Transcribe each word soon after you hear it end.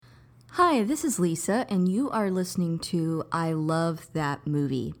Hi, this is Lisa, and you are listening to I Love That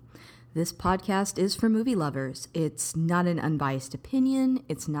Movie. This podcast is for movie lovers. It's not an unbiased opinion,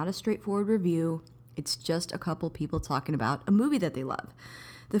 it's not a straightforward review, it's just a couple people talking about a movie that they love.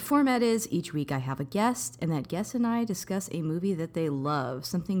 The format is each week I have a guest, and that guest and I discuss a movie that they love,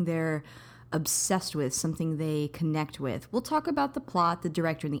 something they're obsessed with, something they connect with. We'll talk about the plot, the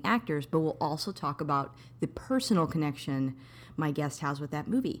director, and the actors, but we'll also talk about the personal connection my guest has with that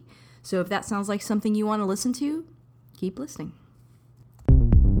movie. So if that sounds like something you want to listen to, keep listening.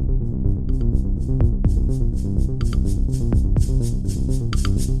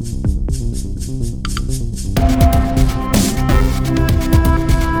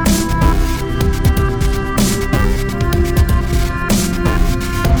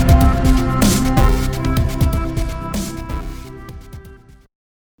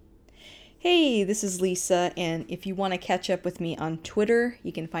 Hey, this is Lisa, and if you want to catch up with me on Twitter,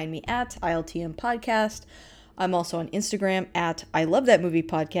 you can find me at ILTM Podcast. I'm also on Instagram at I Love That Movie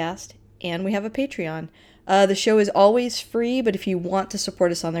Podcast, and we have a Patreon. The show is always free, but if you want to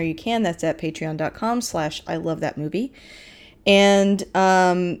support us on there, you can. That's at patreon.com/I Love That Movie. And,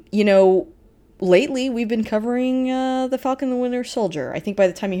 lately we've been covering The Falcon and the Winter Soldier. I think by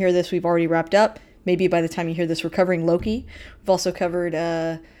the time you hear this, we've already wrapped up. Maybe by the time you hear this, we're covering Loki. We've also covered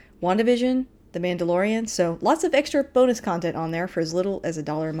WandaVision, The Mandalorian, so lots of extra bonus content on there for as little as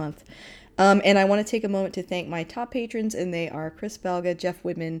 $1 a month. And I want to take a moment to thank my top patrons, and they are Chris Belga, Jeff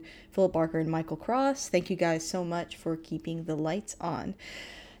Widman, Philip Barker, and Michael Cross. Thank you guys so much for keeping the lights on.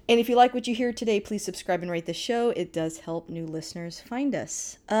 And if you like what you hear today, please subscribe and rate the show. It does help new listeners find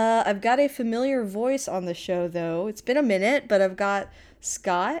us. I've got a familiar voice on the show, though. It's been a minute, but I've got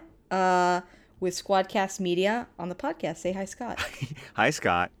Scott with Squadcast Media on the podcast. Say hi, Scott. Hi,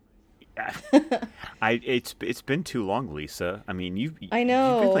 Scott. It's been too long, Lisa. I mean, I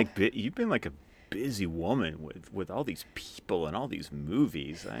know you've been like a busy woman with all these people and all these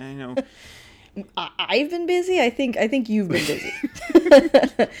movies. I know. I've been busy. I think you've been busy.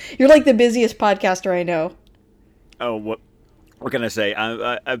 You're like the busiest podcaster I know. Oh, what can I say?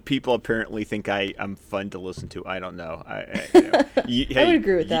 People apparently think I'm fun to listen to. I don't know. I would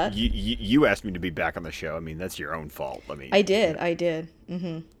agree with that. You asked me to be back on the show. I mean, that's your own fault. I did.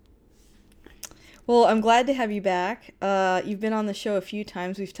 Mm-hmm. Well, I'm glad to have you back. You've been on the show a few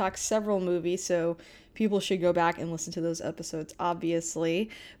times. We've talked several movies, so people should go back and listen to those episodes, obviously.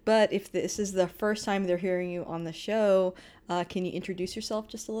 But if this is the first time they're hearing you on the show, can you introduce yourself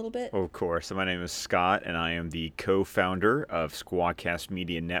just a little bit? Of course. So my name is Scott, and I am the co-founder of Squadcast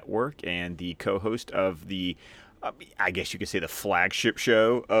Media Network and the co-host of the I guess you could say the flagship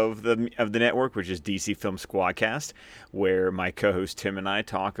show of the network, which is DC Film Squadcast, where my co-host Tim and I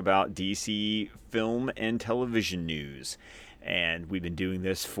talk about DC film and television news. And we've been doing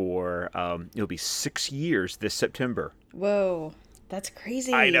this for it'll be 6 years this September. Whoa, that's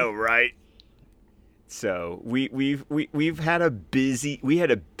crazy! I know, right? So we've had a busy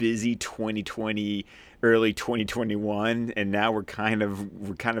 2020, early 2021, and now we're kind of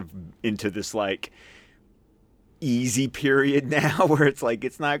into this like easy period now where it's like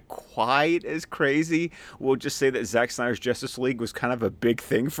it's not quite as crazy. We'll just say that Zack Snyder's Justice League was kind of a big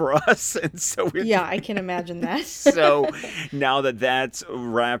thing for us, and so I can imagine that. So now that that's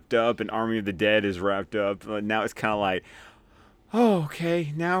wrapped up and Army of the Dead is wrapped up, now it's kind of like, oh,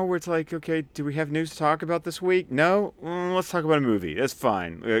 okay, now it's like, okay, do we have news to talk about this week? No? Let's talk about a movie. That's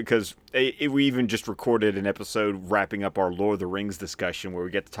fine, because we even just recorded an episode wrapping up our Lord of the Rings discussion where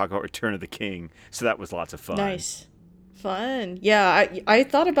we get to talk about Return of the King, so that was lots of fun. Nice. Fun. Yeah, I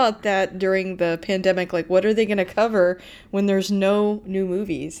thought about that during the pandemic, like, what are they going to cover when there's no new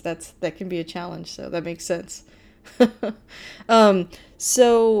movies? That can be a challenge, so that makes sense.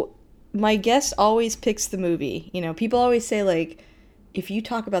 So my guest always picks the movie. You know, people always say, like, if you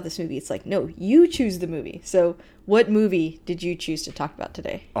talk about this movie, it's like, no, you choose the movie. So what movie did you choose to talk about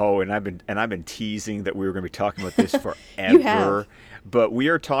today? Oh, and I've been teasing that we were going to be talking about this forever. You have. But we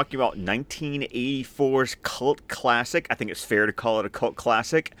are talking about 1984's cult classic. I think it's fair to call it a cult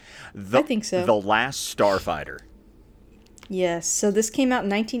classic. I think so. The Last Starfighter. Yes. So this came out in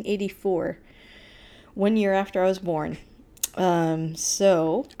 1984, 1 year after I was born.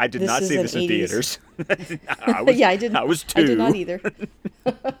 So I did not see this in theaters. I didn't. I was 2. I did not either.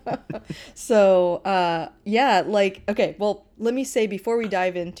 So, okay. Well, let me say before we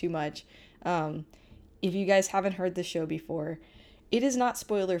dive in too much, if you guys haven't heard the show before, it is not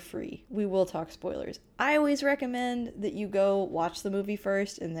spoiler free. We will talk spoilers. I always recommend that you go watch the movie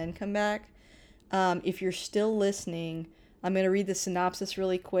first and then come back. If you're still listening, I'm going to read the synopsis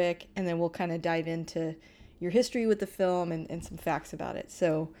really quick, and then we'll kind of dive into your history with the film and some facts about it.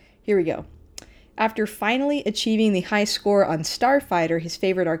 So here we go. After finally achieving the high score on Starfighter, his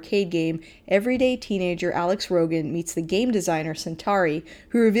favorite arcade game, everyday teenager Alex Rogan meets the game designer Centauri,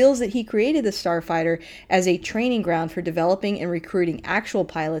 who reveals that he created the Starfighter as a training ground for developing and recruiting actual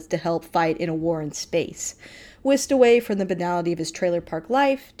pilots to help fight in a war in space. Whisked away from the banality of his trailer park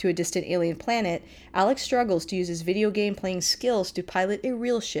life to a distant alien planet, Alex struggles to use his video game playing skills to pilot a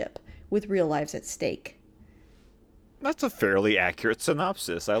real ship with real lives at stake. That's a fairly accurate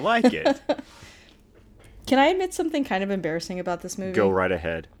synopsis. I like it. Can I admit something kind of embarrassing about this movie? Go right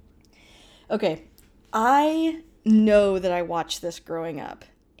ahead. Okay, I know that I watched this growing up,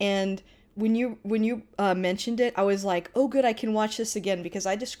 and when you mentioned it, I was like, oh good, I can watch this again, because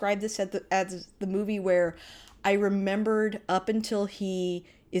I described this as the movie where I remembered up until he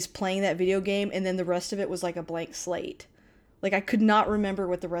is playing that video game, and then the rest of it was like a blank slate. Like, I could not remember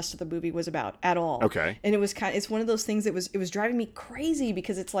what the rest of the movie was about at all. Okay. And it's one of those things that it was driving me crazy,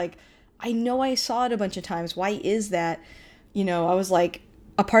 because it's like, I know I saw it a bunch of times. Why is that? You know, I was like,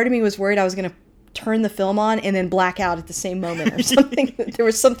 a part of me was worried I was going to turn the film on and then black out at the same moment or something. There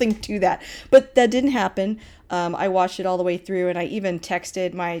was something to that. But that didn't happen. I watched it all the way through, and I even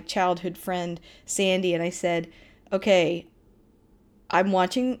texted my childhood friend, Sandy, and I said, okay, I'm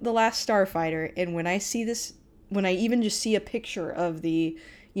watching The Last Starfighter, and when I see this, when I even just see a picture of the,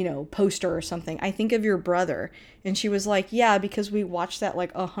 you know, poster or something, I think of your brother. And she was like, yeah, because we watched that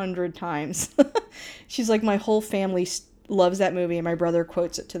like 100 times. She's like, my whole family loves that movie, and my brother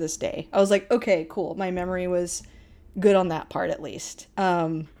quotes it to this day. I was like, okay, cool. My memory was good on that part, at least.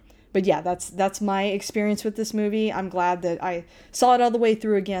 But yeah, that's my experience with this movie. I'm glad that I saw it all the way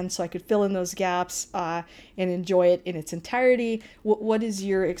through again, so I could fill in those gaps and enjoy it in its entirety. What is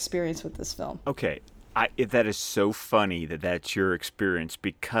your experience with this film? Okay. That is so funny that that's your experience,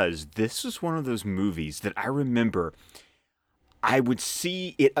 because this is one of those movies that I remember I would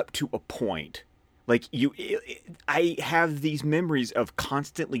see it up to a point. Like, I have these memories of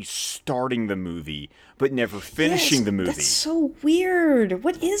constantly starting the movie, but never finishing the movie. That's so weird.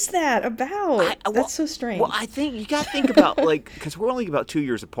 What is that about? That's so strange. Well, I think you got to think about, like, because we're only about 2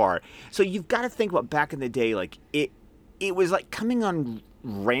 years apart. So you've got to think about back in the day, like, it was like coming on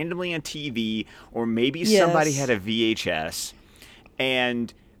randomly on TV, or maybe somebody had a VHS,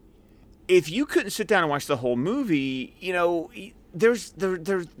 and if you couldn't sit down and watch the whole movie, you know, there's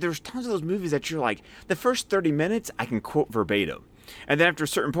tons of those movies that you're like, the first 30 minutes I can quote verbatim, and then after a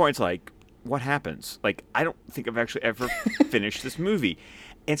certain point it's like, what happens? Like, I don't think I've actually ever finished this movie.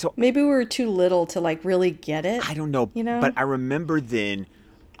 And so maybe we were too little to like really get it. I don't know, you know? But I remember then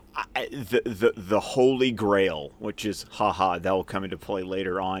the Holy Grail, which is, that will come into play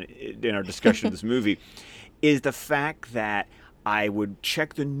later on in our discussion of this movie, is the fact that I would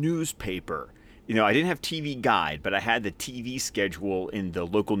check the newspaper. You know, I didn't have TV Guide, but I had the TV schedule in the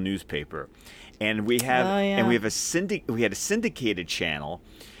local newspaper, and we had a syndicated channel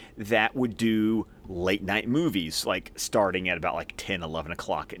that would do late night movies, like starting at about like 10, 11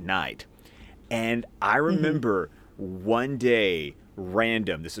 o'clock at night. And I remember one day,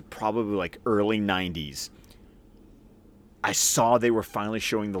 random, this is probably like early 90s, I saw they were finally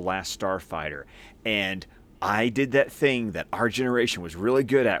showing The Last Starfighter, and I did that thing that our generation was really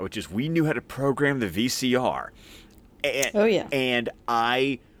good at, which is we knew how to program the VCR. And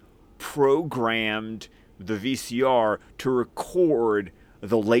I programmed the VCR to record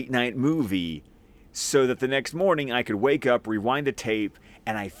the late night movie so that the next morning I could wake up, rewind the tape,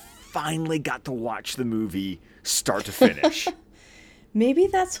 and I finally got to watch the movie start to finish. Maybe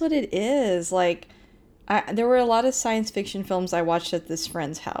that's what it is. Like, there were a lot of science fiction films I watched at this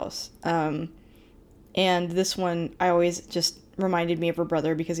friend's house. And this one, I always just reminded me of her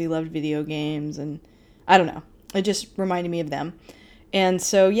brother because he loved video games. And I don't know. It just reminded me of them. And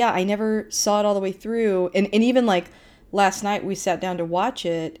so, yeah, I never saw it all the way through. And even like last night we sat down to watch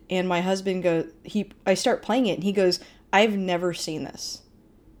it, and my husband I start playing it, and he goes, I've never seen this.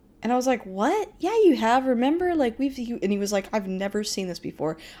 And I was like, what? Yeah, you have, remember? Like, and he was like, I've never seen this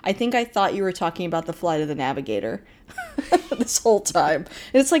before. I think I thought you were talking about The Flight of the Navigator this whole time.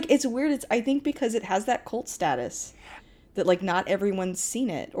 And it's like, it's weird. I think because it has that cult status that, like, not everyone's seen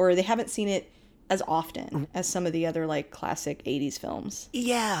it, or they haven't seen it as often as some of the other, like, classic 80s films.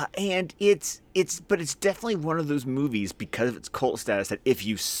 Yeah, and it's definitely one of those movies, because of its cult status, that if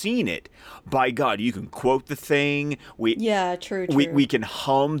you've seen it, by God, you can quote the thing. True. We can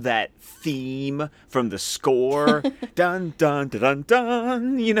hum that theme from the score. Dun dun dun dun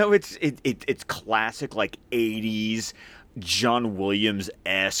dun. You know, it's classic, like, 80s John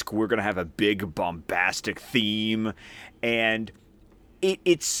Williams-esque. We're gonna have a big bombastic theme, and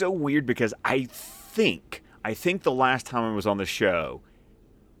it's so weird because I think I think the last time I was on the show,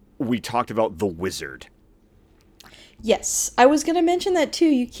 we talked about The Wizard. Yes, I was gonna mention that too.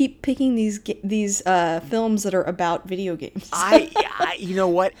 You keep picking these films that are about video games. You know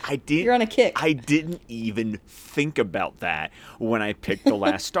what? You're on a kick. I didn't even think about that when I picked The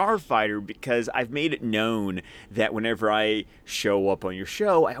Last Starfighter, because I've made it known that whenever I show up on your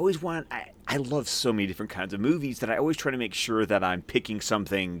show, I love so many different kinds of movies that I always try to make sure that I'm picking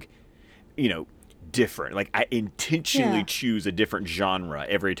something, different. Like, I intentionally choose a different genre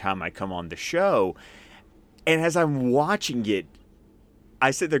every time I come on the show. And as I'm watching it, I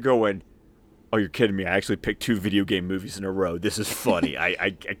sit there going, oh, you're kidding me. I actually picked 2 video game movies in a row. This is funny.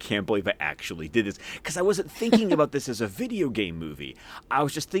 I can't believe I actually did this. Because I wasn't thinking about this as a video game movie. I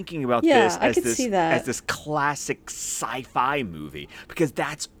was just thinking about this as this classic sci-fi movie. Because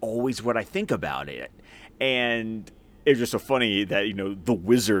that's always what I think about it. And it's just so funny that, The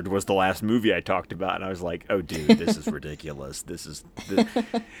Wizard was the last movie I talked about. And I was like, oh, dude, this is ridiculous.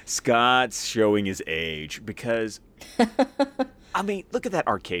 Scott's showing his age. Because, I mean, look at that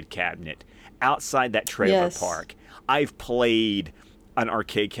arcade cabinet outside that trailer park. I've played an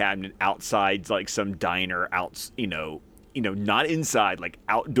arcade cabinet outside, like some diner not inside, like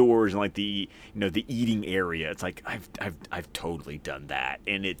outdoors, and like the eating area. It's like I've totally done that.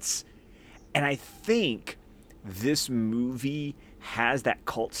 And I think this movie has that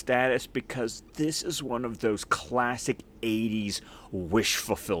cult status because this is one of those classic 80s wish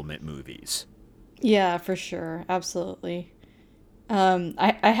fulfillment movies. Yeah, for sure. Absolutely.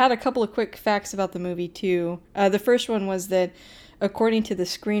 I had a couple of quick facts about the movie, too. The first one was that, according to the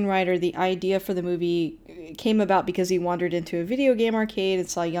screenwriter, the idea for the movie came about because he wandered into a video game arcade and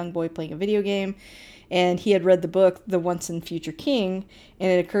saw a young boy playing a video game. And he had read the book, The Once and Future King, and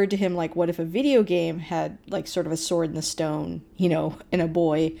it occurred to him, like, what if a video game had, like, sort of a sword in the stone, and a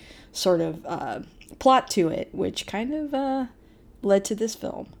boy sort of plot to it, which kind of led to this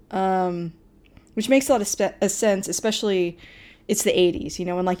film. Which makes a lot of sense, especially it's the 80s,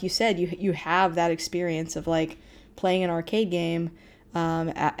 and like you said, you have that experience of, like, playing an arcade game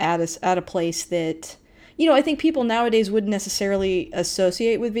at a place that, I think people nowadays wouldn't necessarily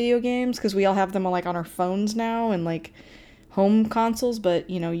associate with video games because we all have them on our phones now and like home consoles, but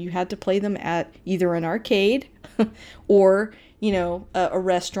you had to play them at either an arcade or a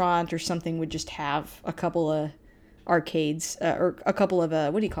restaurant or something would just have a couple of arcades or a couple of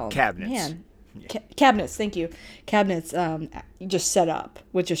what do you call them? Cabinets. Cabinets. Thank you. Cabinets just set up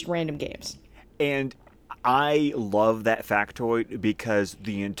with just random games. And I love that factoid because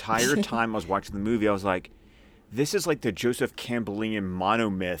the entire time I was watching the movie, I was like, this is like the Joseph Campbellian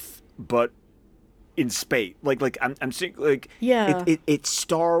monomyth, but in space. Like I'm seeing, like, yeah, it's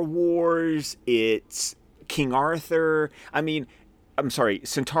Star Wars, it's King Arthur. I mean, I'm sorry,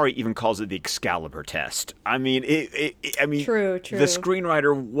 Centauri even calls it the Excalibur test. I mean, true. The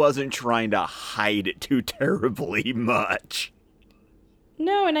screenwriter wasn't trying to hide it too terribly much.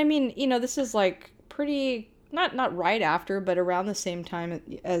 No, and I mean, this is like pretty not right after, but around the same time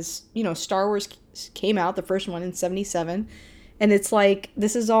as Star Wars came out, the first one in 1977, and it's like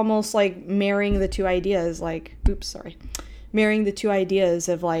this is almost like marrying the two ideas, marrying the two ideas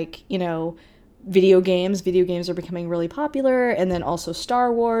of like video games are becoming really popular, and then also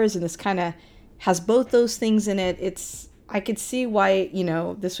Star Wars, and this kind of has both those things in it. I could see why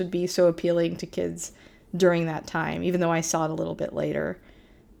this would be so appealing to kids during that time, even though I saw it a little bit later.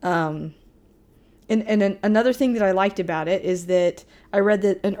 And another thing that I liked about it is that I read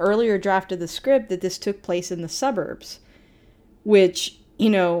that an earlier draft of the script that this took place in the suburbs, which,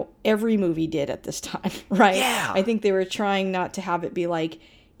 every movie did at this time, right? Yeah. I think they were trying not to have it be like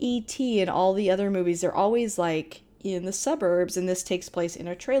E.T. and all the other movies. They're always like in the suburbs, and this takes place in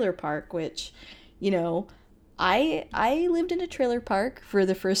a trailer park, which, I lived in a trailer park for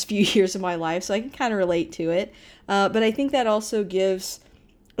the first few years of my life, so I can kind of relate to it. But I think that also gives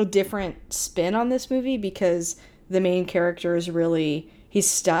a different spin on this movie because the main character is he's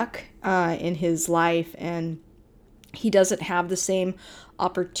stuck in his life, and he doesn't have the same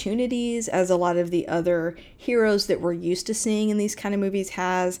opportunities as a lot of the other heroes that we're used to seeing in these kind of movies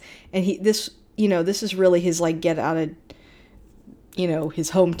has. And this is really his like get out of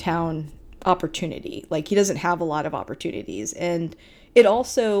his hometown opportunity. Like, he doesn't have a lot of opportunities, and it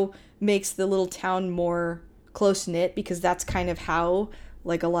also makes the little town more close knit because that's kind of how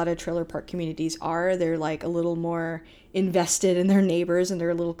like a lot of trailer park communities are. They're like a little more invested in their neighbors, and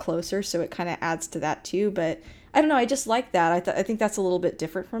they're a little closer, so it kind of adds to that too. But I don't know, I just like that. I think that's a little bit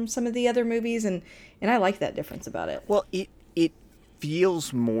different from some of the other movies, and I like that difference about it. Well, it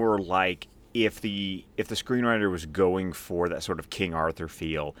feels more like if the screenwriter was going for that sort of King Arthur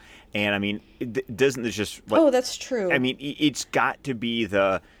feel, and I mean, doesn't this just like? Oh, that's true. I mean, it's got to be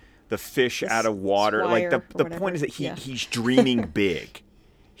the fish out of water. Like Squire the or point whatever. is that Yeah. he's dreaming big.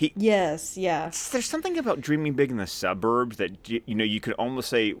 He Yes, yeah. There's something about dreaming big in the suburbs that you could almost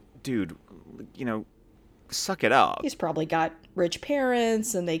say, dude, you know, suck it up. He's probably got rich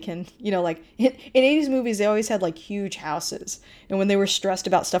parents and they can, like in 80s movies, they always had like huge houses. And when they were stressed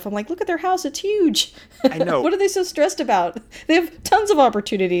about stuff, I'm like, look at their house. It's huge. I know. What are they so stressed about? They have tons of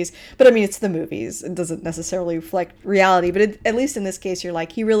opportunities. But I mean, it's the movies. It doesn't necessarily reflect reality. But at least in this case, you're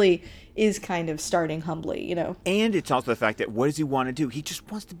like, he really is kind of starting humbly. And it's also the fact that what does he want to do? He just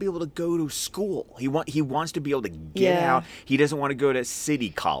wants to be able to go to school. He wants to be able to get Yeah. out. He doesn't want to go to city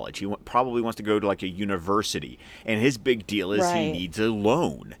college. Probably wants to go to like a university. And his big deal is he Right. needs a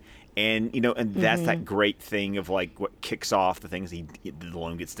loan. And and that's that great thing of like what kicks off the things the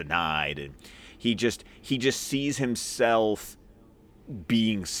loan gets denied, and he just sees himself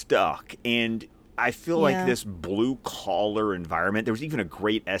being stuck. And I feel like Yeah. this blue collar environment. There was even a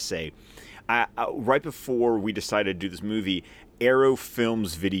great essay. Right before we decided to do this movie, Arrow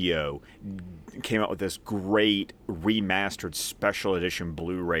Films Video came out with this great remastered special edition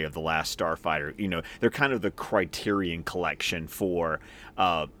Blu-ray of The Last Starfighter. They're kind of the Criterion collection for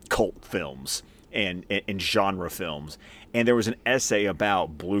cult films and genre films. And there was an essay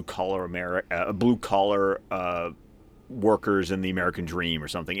about blue collar workers in the American dream or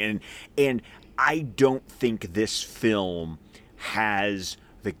something. And I don't think this film has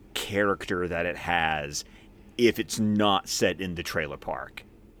the character that it has if it's not set in the trailer park.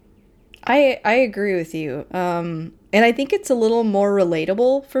 I agree with you. And I think it's a little more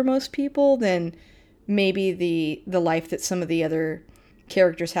relatable for most people than maybe the life that some of the other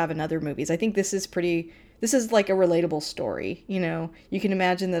characters have in other movies. I think this is like a relatable story. You can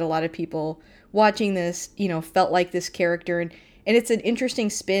imagine that a lot of people watching this, felt like this character, and it's an interesting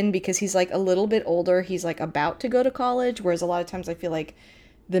spin because he's like a little bit older. He's like about to go to college, whereas a lot of times I feel like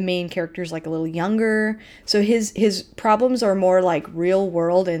the main character's like a little younger. So his problems are more like real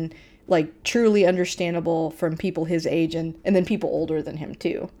world and like truly understandable from people his age and then people older than him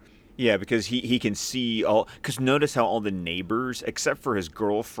too. Yeah, because he can see all. Because notice how all the neighbors, except for his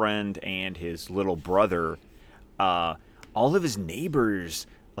girlfriend and his little brother, all of his neighbors,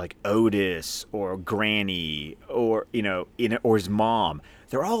 like Otis or Granny or or his mom,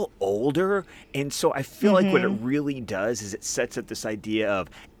 they're all older. And so I feel like what it really does is it sets up this idea of,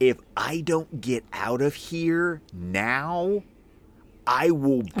 if I don't get out of here now,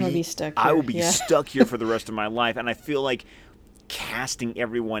 I'm gonna be stuck I here. will be Yeah. stuck here for the rest of my life. And I feel like casting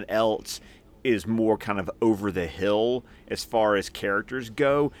everyone else is more kind of over the hill as far as characters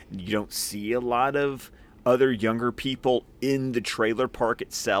go. You don't see a lot of other younger people in the trailer park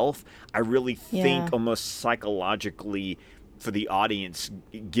itself. I really think Yeah. almost psychologically for the audience,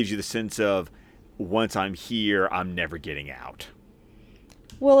 it gives you the sense of, once I'm here, I'm never getting out.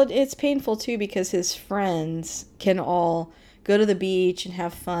 Well, it's painful too because his friends can all go to the beach and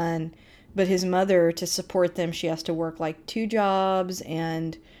have fun, but his mother, to support them, she has to work like 2 jobs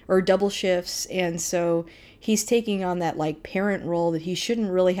or double shifts, and so he's taking on that like parent role that he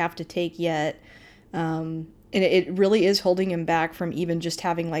shouldn't really have to take yet. And it really is holding him back from even just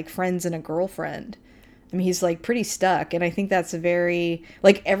having like friends and a girlfriend. I mean, he's like pretty stuck, and I think that's very,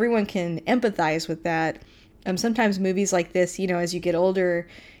 like, everyone can empathize with that. Sometimes movies like this, as you get older,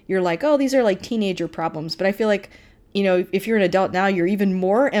 you're like, oh, these are like teenager problems. But I feel like, if you're an adult now, you're even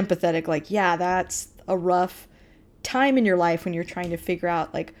more empathetic. Like, yeah, that's a rough time in your life when you're trying to figure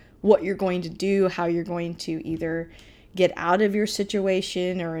out like what you're going to do, how you're going to either get out of your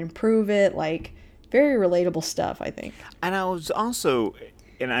situation or improve it. Like, very relatable stuff, I think. And I was also,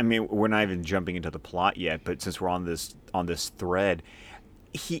 and I mean, we're not even jumping into the plot yet, but since we're on this thread,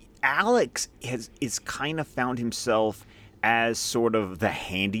 Alex is kind of found himself as sort of the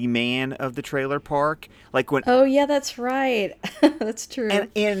handyman of the trailer park. Like when, Oh yeah, that's right. That's true.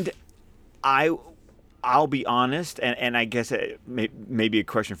 and I'll be honest, and I guess maybe a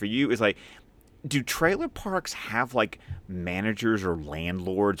question for you is like, do trailer parks have like managers or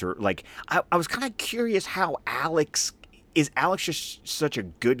landlords, or like, I was kind of curious how is Alex just such a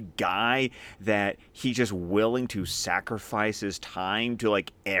good guy that he's just willing to sacrifice his time to,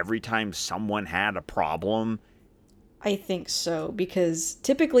 like, every time someone had a problem? I think so, because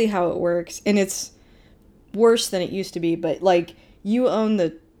typically how it works, and it's worse than it used to be, but like, you own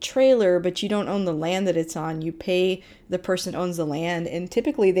the trailer, but you don't own the land that it's on. You pay the person who owns the land, and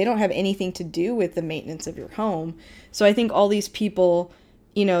typically they don't have anything to do with the maintenance of your home. So I think all these people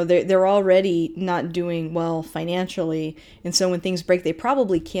they're already not doing well financially, and so when things break, they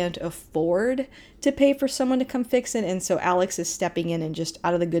probably can't afford to pay for someone to come fix it, and so Alex is stepping in and just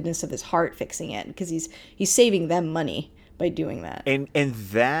out of the goodness of his heart fixing it because he's saving them money by doing that. And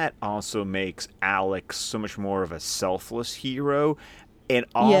that also makes Alex so much more of a selfless hero, and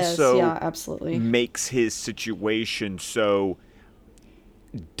Yes, also yeah, absolutely. makes his situation so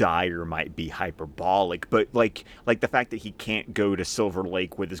dire might be hyperbolic, but like the fact that he can't go to Silver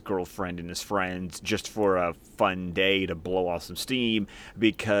Lake with his girlfriend and his friends just for a fun day to blow off some steam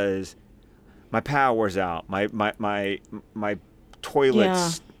because my power's out, my Yeah.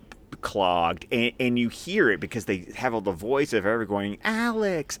 toilet's clogged, and you hear it because they have all the voice of everyone going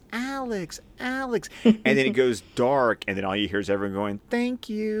Alex, Alex, Alex, and then it goes dark, and then all you hear is everyone going thank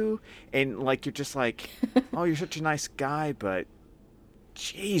you, and like you're just like, oh, you're such a nice guy, but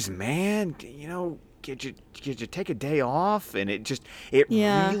jeez, man, could you take a day off? And it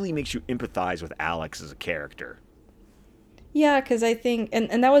Yeah. really makes you empathize with Alex as a character. Yeah, because I think, and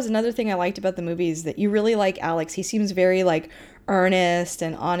that was another thing I liked about the movie is that you really like Alex. He seems very like earnest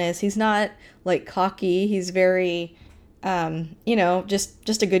and honest. He's not like cocky. He's very,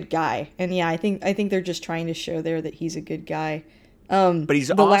 just a good guy. And yeah, I think they're just trying to show there that he's a good guy. But he's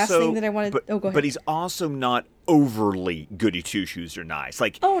The last thing also that I wanted, but oh, go but ahead. he's also not overly goody two shoes or nice.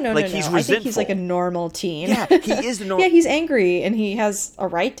 Oh, no, Like no, he's no. I think he's like a resentful. normal teen. Yeah, he is the Yeah, norm. he's angry and he has a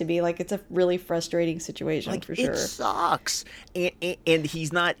right to be. Like, it's a really frustrating situation Like for it sure. sucks, and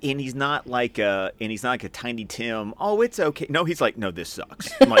he's not like a Tiny Tim. Oh, it's okay. No, he's like, no, this sucks.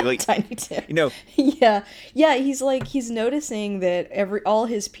 Like Tiny Tim. you know, Yeah. Yeah, he's noticing that all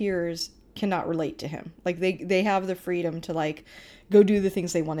his peers cannot relate to him. Like they have the freedom to like go do the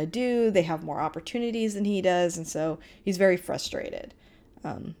things they want to do. They have more opportunities than he does, and so he's very frustrated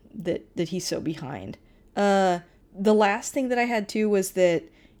that he's so behind. The last thing that I had too was that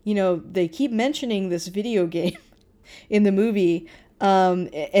they keep mentioning this video game in the movie,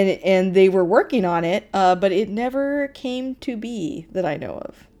 and they were working on it, but it never came to be that I know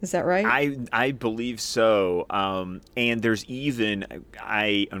of. Is that right? I believe so. And there's even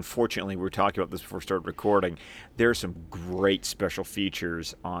I unfortunately we were talking about this before we started recording. There are some great special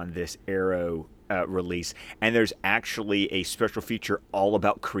features on this Arrow release, and there's actually a special feature all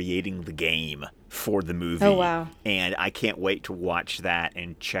about creating the game for the Oh movie, wow. and I can't wait to watch that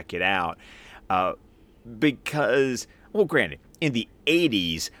and check it out. Uh, because, well, granted, in the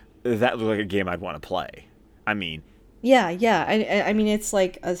 '80s, that looked like a game I'd want to play. I mean, Yeah, yeah. I mean, it's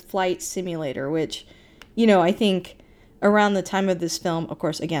like a flight simulator, which, I think around the time of this film, of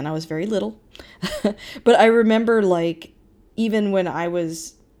course, again, I was very little, but I remember like even when I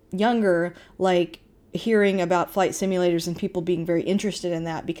was younger, like hearing about flight simulators and people being very interested in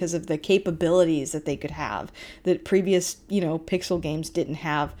that because of the capabilities that they could have that previous, Pixel games didn't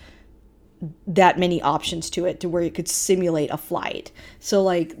have that many options to it to where it could simulate a flight. So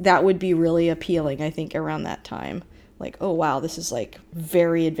like that would be really appealing, I think, around that time. Like, oh wow, this is like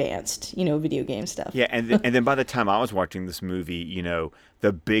very advanced, video game stuff. yeah, and then by the time I was watching this movie,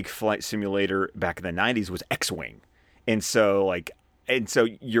 the big flight simulator back in the '90s was X-wing, and so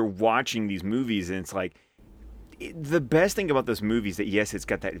you're watching these movies, and it's like the best thing about this movie is that yes, it's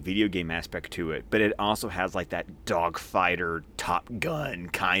got that video game aspect to it, but it also has like that dogfighter, Top Gun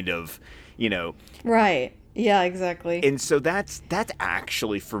kind of, you know, Right. Yeah, exactly. and so that's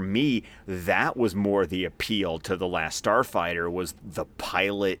actually for me that was more the appeal to the Last Starfighter was the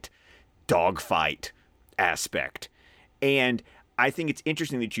pilot dogfight aspect. And I think it's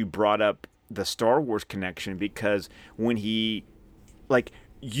interesting that you brought up the Star Wars connection because when he like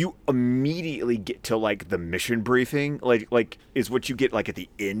you immediately get to like the mission briefing like is what you get like at the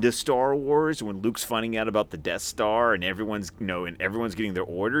end of Star Wars when Luke's finding out about the Death Star and everyone's getting their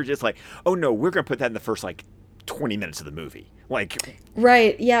orders. It's like, oh no, we're gonna put that in the first like 20 minutes of the movie. Like,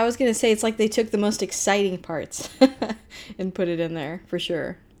 Right. Yeah, I was going to say it's like they took the most exciting parts and put it in there for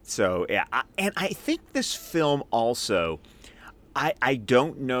sure. so yeah, and I think this film also I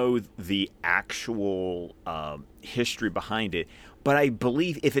don't know the actual history behind it, but I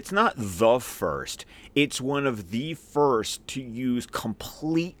believe if it's not the first, it's one of the first to use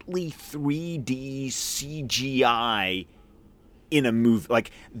completely 3D CGI in a movie.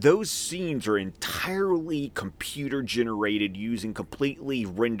 Like those scenes are entirely computer generated using completely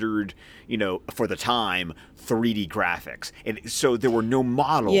rendered, for the time 3D graphics. And so there were no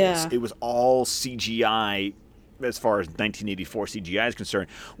models. Yeah. It was all CGI as far as 1984 CGI is concerned,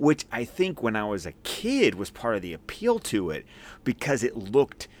 which I think when I was a kid was part of the appeal to it because it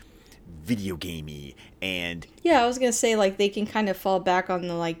looked video gamey and Yeah, I was going to say like they can kind of fall back on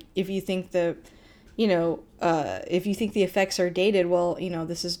the like if you think if you think the effects are dated, well,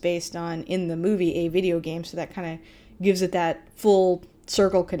 this is based on, in the movie, a video game, so that kind of gives it that full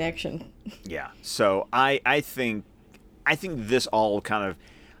circle connection. Yeah. So I think this all kind of,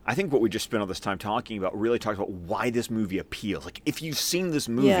 I think what we just spent all this time talking about really talks about why this movie appeals. Like, if you've seen this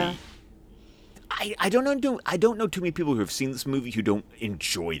movie, Yeah, I don't know too many people who have seen this movie who don't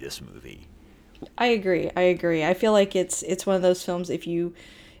enjoy this movie. I agree. I feel like it's one of those films, if you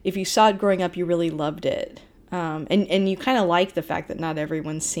saw it growing up, you really loved it. And you kind of like the fact that not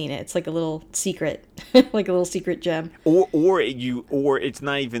everyone's seen it. It's like a little secret, like a little secret gem. Or it's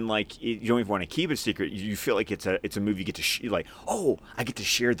not even like you don't even want to keep it secret. You feel like it's a movie you get to like, oh, I get to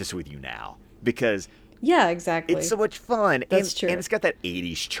share this with you now because Yeah, exactly. it's so much fun. That's true. And it's got that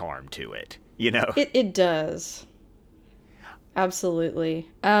 80s charm to it, you know. It does. Absolutely.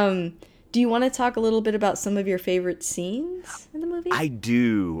 Do you want to talk a little bit about some of your favorite scenes in the movie? I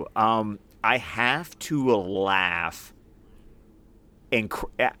do. I have to laugh and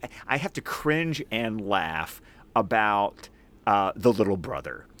I have to cringe and laugh about the little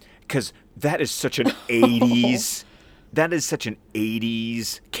brother because that is such an 80s that is such an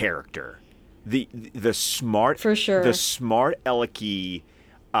 80s character. The smart, For sure. the smart alecky,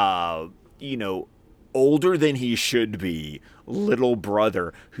 you know, older than he should be little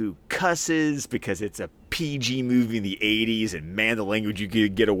brother who cusses because it's a PG movie in the 80s, and man, the language you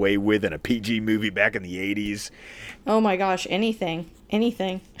could get away with in a PG movie back in the 80s. Oh my gosh, anything.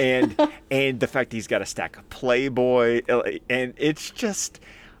 And and the fact that he's got a stack of Playboy, and it's just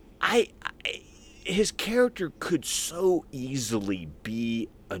I his character could so easily be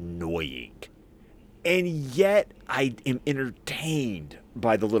annoying, and yet I am entertained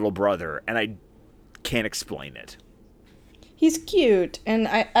by the little brother, and I can't explain it. He's cute, and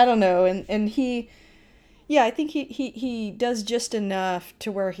I don't know, and he, yeah, I think he does just enough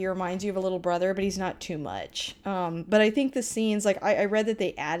to where he reminds you of a little brother, but he's not too much. But I think the scenes, like I read that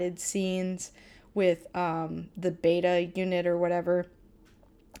they added scenes with the beta unit or whatever,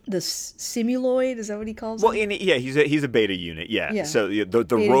 the simuloid, is that what he calls Well, it? yeah, he's a beta unit, yeah. Yeah. So the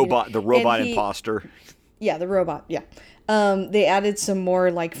Beta robot unit. the robot And he, imposter. yeah, the robot, yeah. They added some more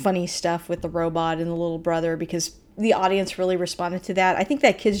like funny stuff with the robot and the little brother because the audience really responded to that. I think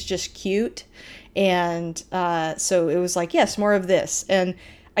that kid's just cute, and so it was like, yes, more of this. And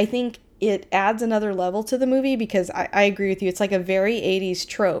I think it adds another level to the movie because I agree with you. It's like a very 80s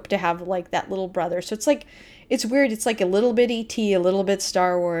trope to have like that little brother. So it's like, it's weird. It's like a little bit E.T., a little bit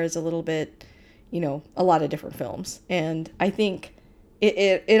Star Wars, a little bit, a lot of different films. And I think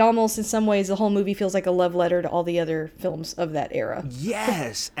it almost, in some ways, the whole movie feels like a love letter to all the other films of that era.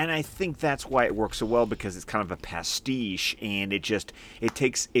 Yes, and I think that's why it works so well because it's kind of a pastiche, and it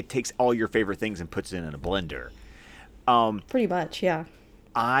takes all your favorite things and puts it in a blender. Pretty much, yeah.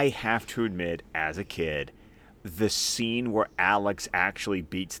 I have to admit, as a kid, the scene where Alex actually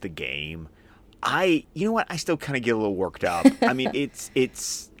beats the game, you know what? I still kind of get a little worked up. I mean, It's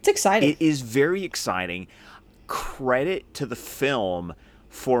exciting. it is very exciting. Credit to the film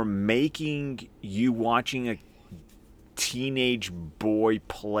for making you watching a teenage boy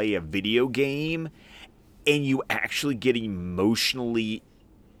play a video game and you actually get emotionally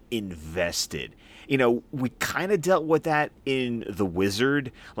invested. We kind of dealt with that in The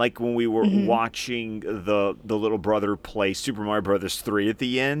Wizard, like when we were watching the little brother play Super Mario Brothers 3 at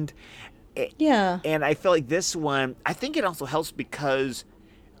the end. Yeah. And I feel like this one, I think it also helps because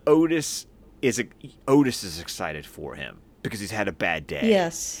Otis is excited for him because he's had a bad day.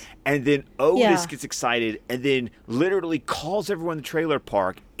 Yes. And then Otis Yeah. gets excited and then literally calls everyone in the trailer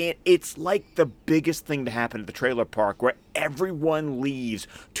park. And it's like the biggest thing to happen at the trailer park where everyone leaves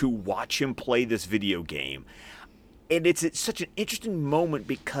to watch him play this video game. And it's such an interesting moment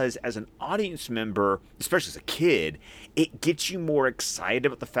because as an audience member, especially as a kid, it gets you more excited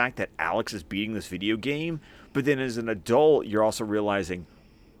about the fact that Alex is beating this video game. But then as an adult, you're also realizing,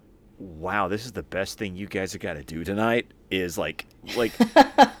 wow, this is the best thing you guys have got to do tonight is like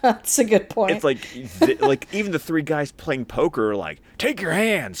That's a good point. it's like even the three guys playing poker are like, take your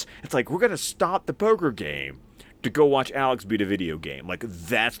hands. It's like, we're going to stop the poker game to go watch Alex beat a video game. Like,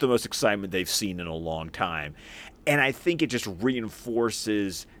 that's the most excitement they've seen in a long time. And I think it just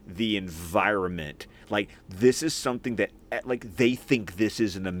reinforces the environment. Like, this is something that, like, they think this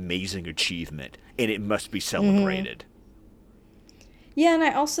is an amazing achievement and it must be celebrated. Yeah, and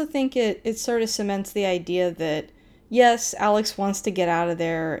I also think it sort of cements the idea that, yes, Alex wants to get out of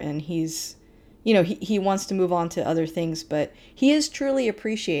there and he's, he wants to move on to other things, but he is truly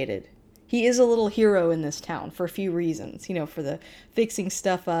appreciated. He is a little hero in this town for a few reasons, for the fixing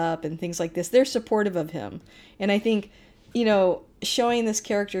stuff up and things like this. They're supportive of him. And I think showing this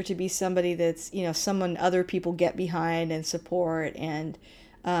character to be somebody that's, someone other people get behind and support and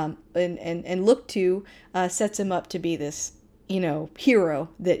look to, sets him up to be this, hero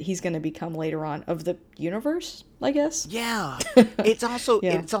that he's going to become later on of the universe, I guess. Yeah, it's also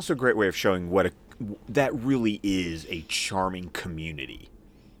Yeah. it's also a great way of showing what that really is a charming community.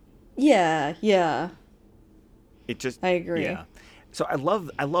 Yeah, yeah. It just I agree. yeah. So I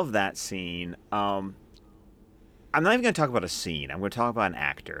love that scene. I'm not even going to talk about a scene. I'm going to talk about an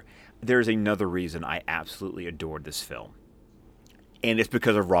actor. There's another reason I absolutely adored this film, and it's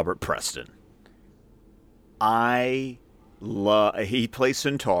because of Robert Preston. I love he plays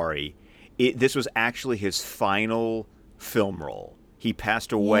Centauri. This was actually his final film role. He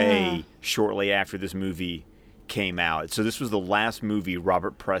passed Yeah. away shortly after this movie came out. So this was the last movie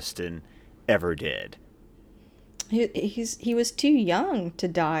Robert Preston ever did. He was too young to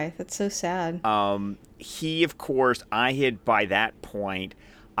die. That's so sad. He, of course, by that point,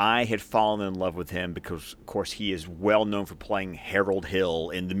 I had fallen in love with him because, of course, he is well known for playing Harold Hill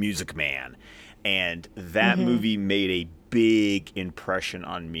in The Music Man. And that Mm-hmm. movie made a big impression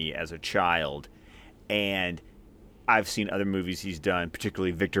on me as a child. And I've seen other movies he's done,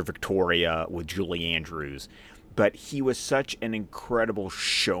 particularly Victor Victoria with Julie Andrews. But he was such an incredible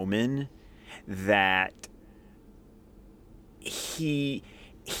showman that he's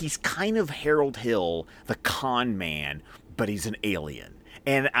kind of Harold Hill, the con man, but he's an alien.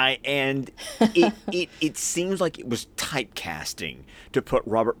 And it seems like it was typecasting to put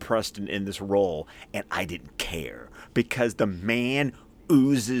Robert Preston in this role, and I didn't care because the man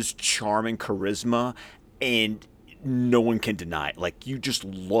oozes charm and charisma, and no one can deny it. Like, you just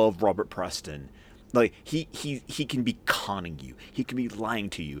love Robert Preston. Like, he can be conning you, he can be lying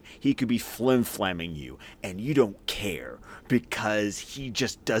to you, he could be flim-flamming you, and you don't care because he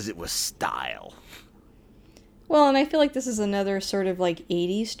just does it with style. Well, and I feel like this is another sort of like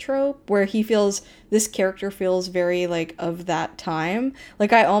 80s trope where this character feels very like of that time.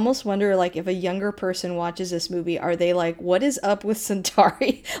 Like I almost wonder like if a younger person watches this movie, are they like, what is up with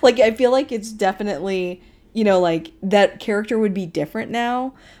Centauri? Like I feel like it's definitely, like that character would be different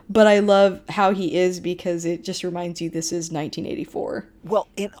now, but I love how he is because it just reminds you this is 1984. Well,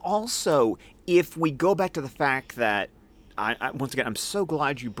 and also, if we go back to the fact that once again, I'm so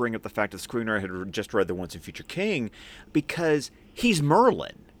glad you bring up the fact that the screenwriter had just read The Once and Future King, because he's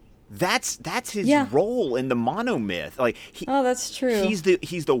Merlin. That's his Yeah. role in the monomyth. Like, Oh, that's true. he's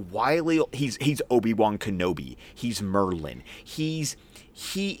the wily, he's Obi-Wan Kenobi. He's Merlin. He is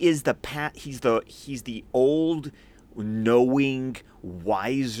he's the old, knowing,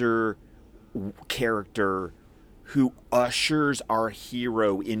 wiser character who ushers our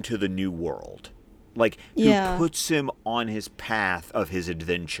hero into the new world. Like, who Yeah. puts him on his path of his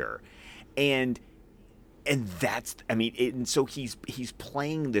adventure. And that's, I mean, and so he's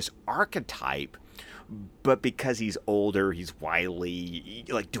playing this archetype, but because he's older, he's wily.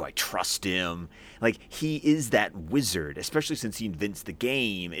 Like, do I trust him? Like, he is that wizard, especially since he invents the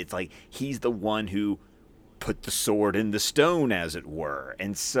game. It's like he's the one who put the sword in the stone, as it were.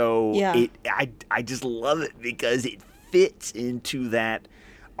 And so Yeah. I just love it because it fits into that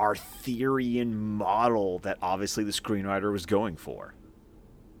Arthurian model that obviously the screenwriter was going for.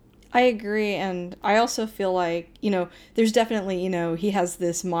 I agree, and I also feel like, there's definitely, he has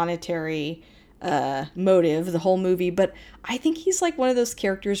this monetary motive the whole movie, but I think he's like one of those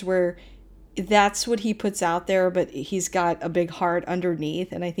characters where that's what he puts out there, but he's got a big heart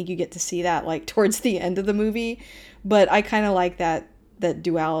underneath, and I think you get to see that like towards the end of the movie. But I kind of like that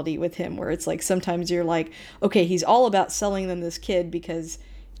duality with him where it's like sometimes you're like, okay, he's all about selling them this kid because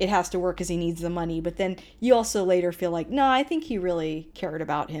it has to work because he needs the money. But then you also later feel like, no, I think he really cared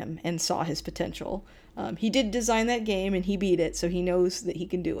about him and saw his potential. He did design that game and he beat it, so he knows that he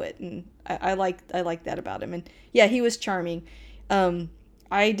can do it. And I like that about him. And yeah, he was charming.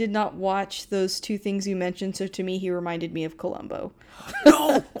 I did not watch those two things you mentioned, so to me, he reminded me of Columbo.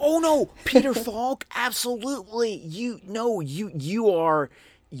 No, oh no, Peter Falk, absolutely. You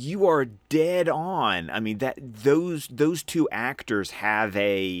are dead on. I mean, that those two actors have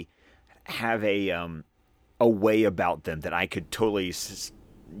a way about them that I could totally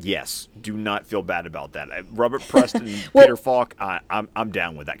yes, do not feel bad about that. Robert Preston, Peter Well, Falk, I'm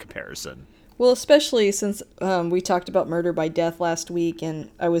down with that comparison. Well, especially since we talked about Murder by Death last week, and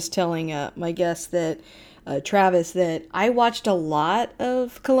I was telling my guest that Travis that I watched a lot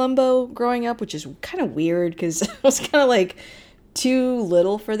of Columbo growing up, which is kind of weird because I was kind of like too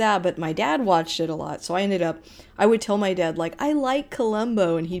little for that, but my dad watched it a lot. So I would tell my dad, like, I like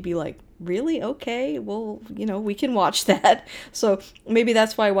Columbo, and he'd be like, really? Okay, well, we can watch that. So maybe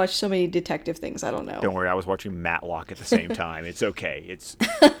that's why I watch so many detective things. I don't know. Don't worry, I was watching Matlock at the same time. It's okay.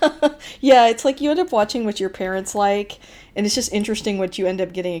 Yeah, it's like you end up watching what your parents like, and it's just interesting what you end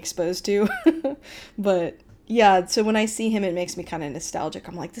up getting exposed to. But yeah, so when I see him, it makes me kind of nostalgic.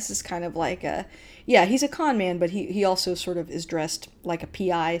 I'm like, this is kind of like yeah, he's a con man, but he also sort of is dressed like a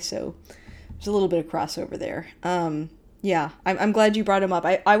PI, so there's a little bit of crossover there. Yeah, I'm glad you brought him up.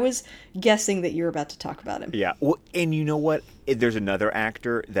 I was guessing that you were about to talk about him. Yeah, well, and you know what? There's another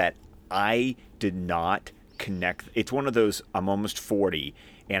actor that I did not connect. It's one of those, I'm almost 40,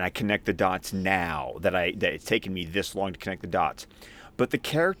 and I connect the dots now that it's taken me this long to connect the dots. But the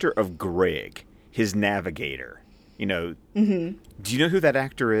character of Greg, his navigator, Mm-hmm. Do you know who that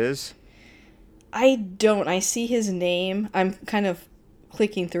actor is? I don't. I see his name. I'm kind of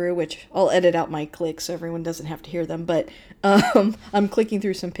clicking through, which I'll edit out my clicks so everyone doesn't have to hear them, but I'm clicking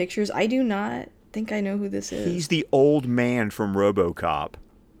through some pictures. I do not think I know who this is. He's the old man from RoboCop.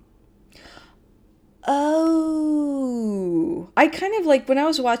 Oh. I kind of like, when I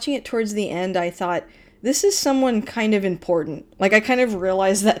was watching it towards the end, I thought, this is someone kind of important. Like, I kind of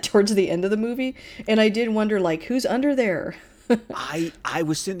realized that towards the end of the movie, and I did wonder, like, who's under there? I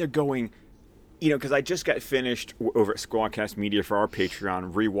was sitting there going, because I just got finished over at Squadcast Media for our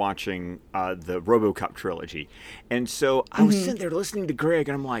Patreon rewatching the RoboCop trilogy. And so I was sitting there listening to Greg,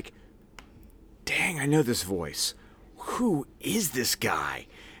 and I'm like, dang, I know this voice. Who is this guy?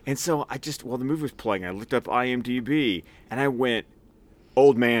 And so while the movie was playing, I looked up IMDb, and I went,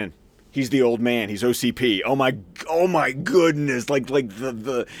 old man. He's the old man. He's OCP. Oh my goodness! Like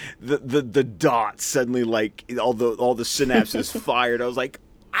the dots suddenly, like all the synapses fired. I was like,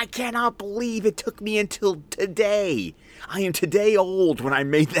 I cannot believe it took me until today. I am today old when I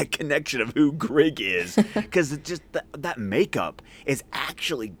made that connection of who Greg is, because it's just that makeup is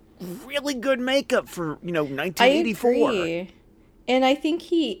actually really good makeup for 1984. I agree. And I think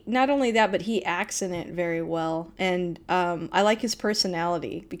he, not only that, but he acts in it very well. And I like his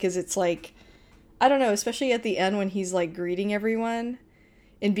personality, because it's like, I don't know, especially at the end when he's like greeting everyone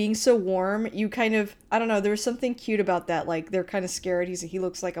and being so warm, you kind of, I don't know, there's something cute about that. Like, they're kind of scared. He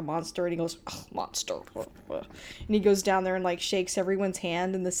looks like a monster, and he goes, oh, monster. And he goes down there and like shakes everyone's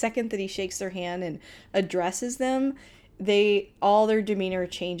hand. And the second that he shakes their hand and addresses them, all their demeanor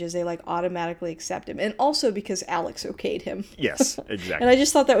changes. They like automatically accept him. And also because Alex okayed him. Yes, exactly. And I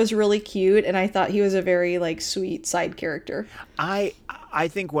just thought that was really cute, and I thought he was a very like sweet side character. I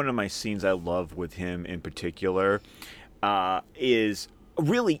think one of my scenes I love with him in particular is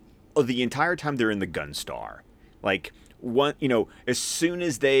really the entire time they're in the Gunstar. Like, one, as soon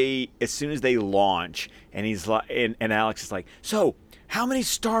as they launch, and he's like, and Alex is like, so how many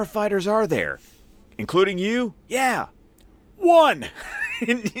starfighters are there, including you? Yeah. One.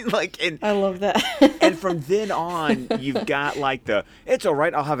 and I love that. And from then on, you've got like it's all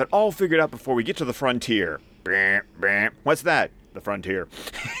right, I'll have it all figured out before we get to the frontier. What's that? The frontier.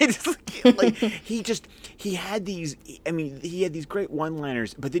 It's like he had these great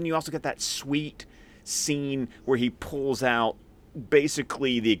one-liners, but then you also got that sweet scene where he pulls out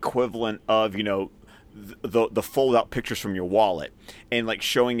basically the equivalent of, the fold out pictures from your wallet, and like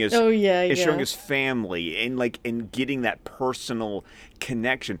showing his showing his family, and getting that personal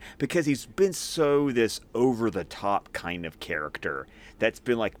connection, because he's been so this over the top kind of character that's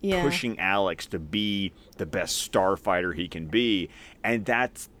been like pushing Alex to be the best starfighter he can be. And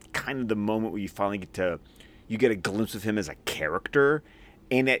that's kind of the moment where you finally get a glimpse of him as a character,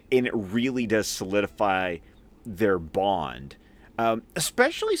 and it really does solidify their bond.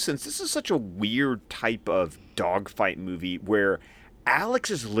 Especially since this is such a weird type of dogfight movie where Alex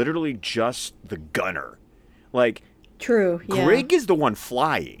is literally just the gunner. Like, true, yeah. Greg is the one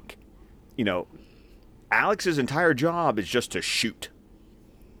flying. Alex's entire job is just to shoot.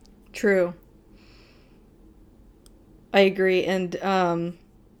 True. I agree. And I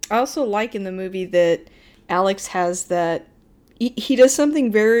also like in the movie that Alex has that he does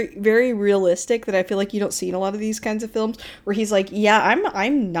something very, very realistic that I feel like you don't see in a lot of these kinds of films, where he's like, yeah,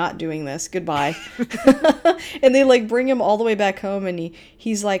 I'm not doing this. Goodbye. And they like bring him all the way back home, and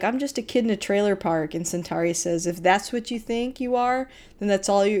he's like, I'm just a kid in a trailer park. And Centauri says, if that's what you think you are, then that's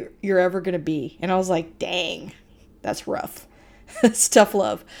all you're ever going to be. And I was like, dang, that's rough. That's tough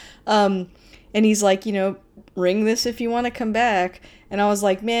love. And he's like, ring this if you want to come back. And I was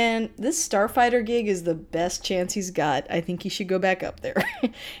like, man, this starfighter gig is the best chance he's got. I think he should go back up there.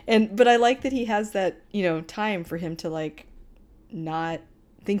 But I like that he has that, time for him to like not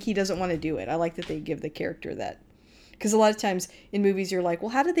think he doesn't want to do it. I like that they give the character that Because a lot of times in movies you're like, well,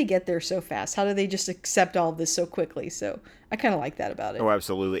 how did they get there so fast? How did they just accept all of this so quickly? So I kind of like that about it. Oh,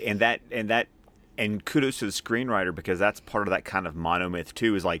 absolutely. And kudos to the screenwriter, because that's part of that kind of monomyth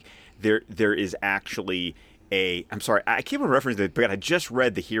too. Is like there is actually a. I'm sorry, I keep on referencing it, but I just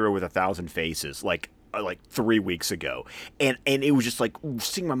read The Hero with a Thousand Faces like 3 weeks ago, and it was just like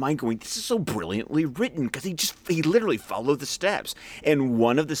seeing my mind going, this is so brilliantly written, because he literally followed the steps, and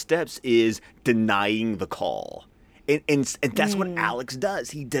one of the steps is denying the call. And that's what Alex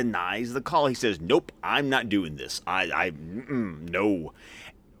does. He denies the call. He says, "Nope, I'm not doing this. No."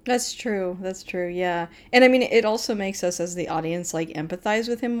 That's true. That's true. Yeah. And I mean, it also makes us as the audience like empathize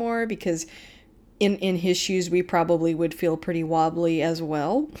with him more because in his shoes we probably would feel pretty wobbly as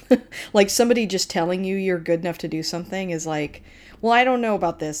well. Like somebody just telling you you're good enough to do something is like, well, I don't know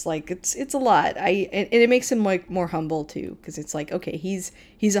about this. Like it's a lot. And it makes him like more humble too, because it's like, okay, he's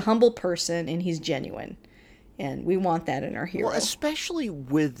a humble person and he's genuine. And we want that in our hero. Well, especially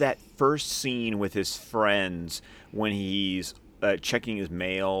with that first scene with his friends when he's checking his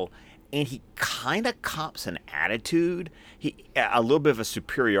mail, and he kind of cops an attitude. A little bit of a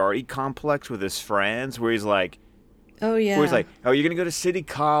superiority complex with his friends, where he's like, oh yeah, where he's like, oh, you're gonna go to City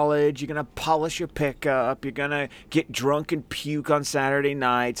College, you're gonna polish your pickup, you're gonna get drunk and puke on Saturday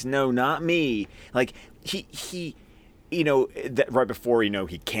nights. No, not me. Like he, that right before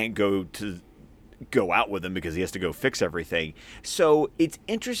he can't go out with him because he has to go fix everything. So it's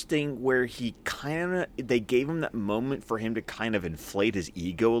interesting where they gave him that moment for him to kind of inflate his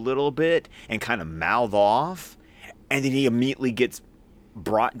ego a little bit and kind of mouth off, and then he immediately gets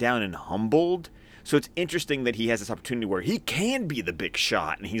brought down and humbled. So it's interesting that he has this opportunity where he can be the big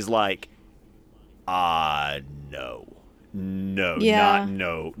shot, and he's like, no, yeah.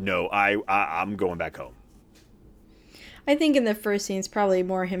 no, I'm going back home. I think in the first scene, it's probably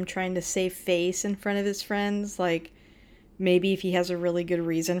more him trying to save face in front of his friends. Like, maybe if he has a really good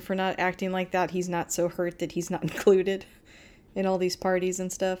reason for not acting like that, he's not so hurt that he's not included in all these parties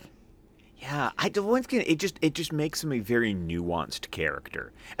and stuff. Yeah, once again, it just makes him a very nuanced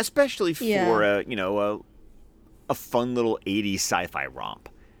character, especially for a fun little '80s sci-fi romp.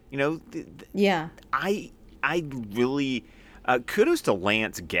 Yeah. I really. Kudos to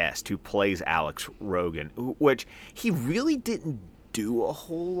Lance Guest, who plays Alex Rogan, which he really didn't do a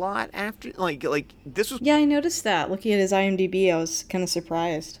whole lot after. Like this was. Yeah, I noticed that. Looking at his IMDb, I was kind of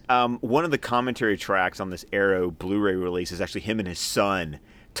surprised. One of the commentary tracks on this Arrow Blu-ray release is actually him and his son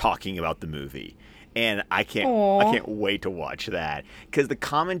talking about the movie, and I can't wait to watch that, because the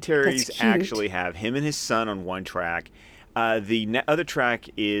commentaries actually have him and his son on one track. The other track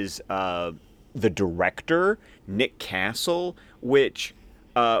is the director, Nick Castle, which,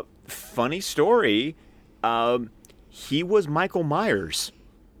 funny story, he was Michael Myers.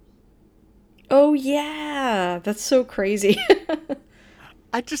 Oh, yeah. That's so crazy.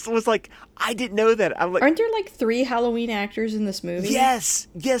 I just was like, I didn't know that. I'm like, aren't there like 3 Halloween actors in this movie? Yes,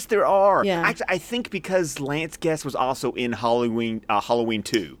 there are. Yeah. Actually, I think because Lance Guest was also in Halloween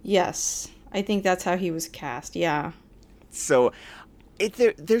 2. Yes. I think that's how he was cast, yeah. So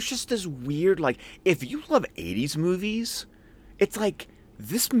there's just this weird, like, if you love 80s movies, it's like,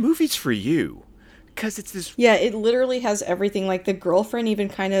 this movie's for you. Because it's this... Yeah, it literally has everything. Like, the girlfriend even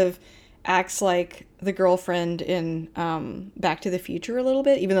kind of acts like the girlfriend in Back to the Future a little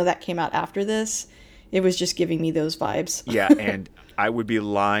bit, even though that came out after this. It was just giving me those vibes. Yeah, and I would be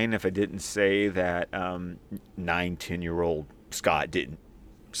lying if I didn't say that 9-10-year-old Scott didn't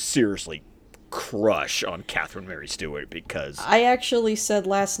seriously crush on Catherine Mary Stewart, because I actually said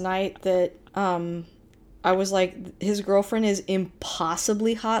last night that I was like, his girlfriend is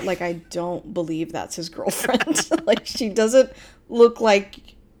impossibly hot. Like, I don't believe that's his girlfriend. Like, she doesn't look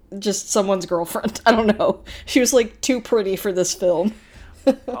like just someone's girlfriend. I don't know. She was like too pretty for this film.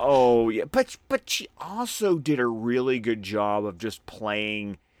 Oh yeah, but she also did a really good job of just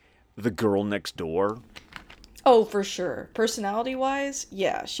playing the girl next door. Oh, for sure. Personality wise,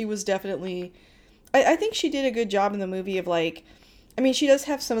 yeah, she was definitely. I think she did a good job in the movie of like, I mean, she does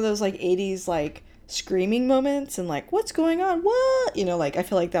have some of those like 80s like screaming moments and like, what's going on? What? Like, I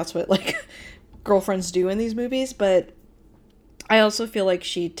feel like that's what like girlfriends do in these movies, but I also feel like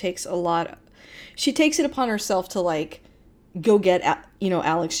she takes it upon herself to like go get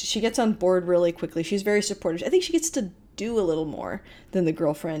Alex. She gets on board really quickly. She's very supportive. I think she gets to do a little more than the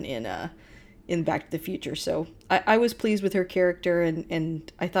girlfriend in Back to the Future. So I was pleased with her character,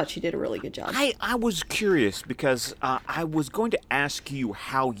 and I thought she did a really good job. I was curious because I was going to ask you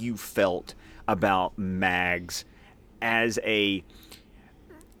how you felt about Mags as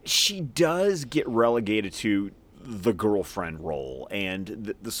she does get relegated to the girlfriend role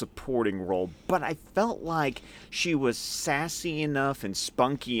and the supporting role, but I felt like she was sassy enough and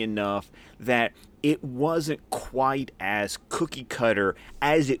spunky enough that it wasn't quite as cookie cutter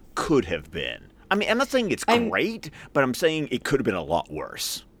as it could have been. I mean, I'm not saying it's great, but I'm saying it could have been a lot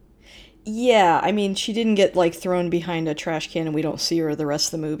worse. Yeah, I mean, she didn't get like thrown behind a trash can and we don't see her the rest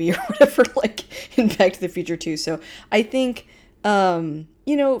of the movie or whatever, like in Back to the Future 2. So I think, you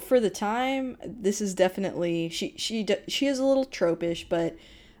know, for the time, this is definitely she is a little tropish, but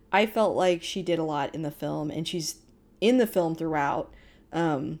I felt like she did a lot in the film, and she's in the film throughout.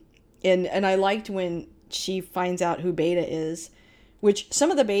 And I liked when she finds out who Beta is. Which some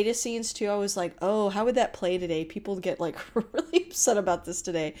of the Beta scenes too, I was like, oh, how would that play today? People get like really upset about this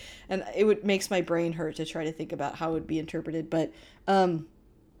today, and makes my brain hurt to try to think about how it would be interpreted. But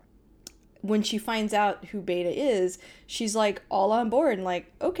when she finds out who Beta is, she's like all on board and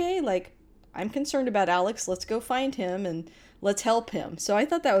like, okay, like I'm concerned about Alex. Let's go find him and let's help him. So I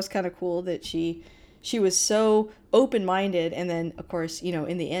thought that was kind of cool that she was so open minded, and then of course, you know,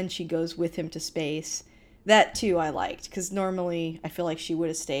 in the end, she goes with him to space. That too I liked, because normally I feel like she would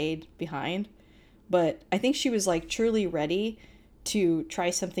have stayed behind. But I think she was like truly ready to try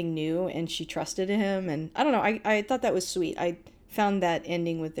something new, and she trusted him. And I don't know, I thought that was sweet. I found that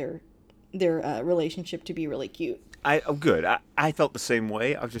ending with their relationship to be really cute. Good. I felt the same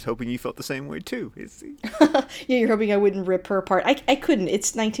way. I was just hoping you felt the same way too. Yeah, you're hoping I wouldn't rip her apart. I couldn't.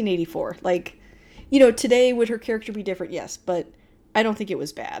 It's 1984. Like, you know, today would her character be different? Yes, but I don't think it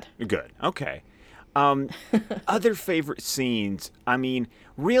was bad. Good. Okay. Other favorite scenes. I mean,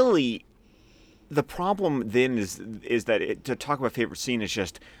 really, the problem then is that to talk about favorite scene is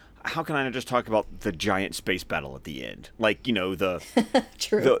just, how can I not just talk about the giant space battle at the end? Like, you know,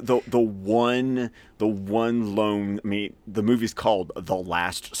 True. the one lone. I mean, the movie's called The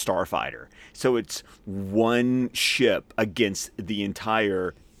Last Starfighter, so it's one ship against the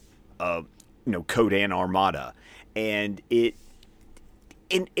entire, Kodan Armada, and it.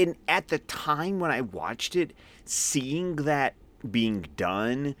 And at the time when I watched it, seeing that being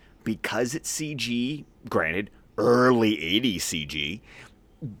done, because it's CG, granted, early 80s CG,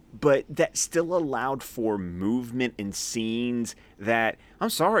 but that still allowed for movement and scenes that, I'm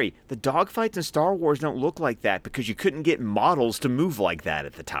sorry, the dogfights in Star Wars don't look like that because you couldn't get models to move like that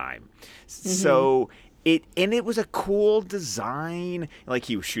at the time. Mm-hmm. So it was a cool design. Like,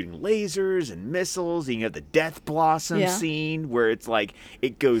 he was shooting lasers and missiles. And you have the Death Blossom scene where it's like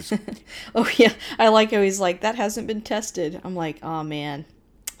it goes. Oh yeah, I like how he's like, that hasn't been tested. I'm like, oh man,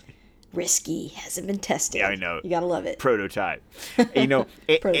 risky, hasn't been tested. Yeah, I know. You gotta love it. Prototype. You know,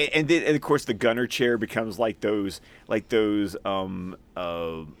 and then and of course the gunner chair becomes like those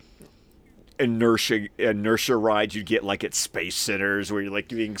inertia rides you get like at Space Centers where you're like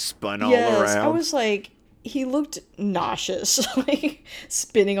being spun all around. I was like, he looked nauseous, like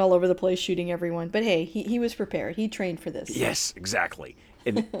spinning all over the place, shooting everyone. But hey, he was prepared. He trained for this. Yes, exactly.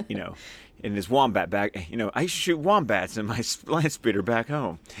 And in his wombat bag, I used to shoot wombats in my land speeder back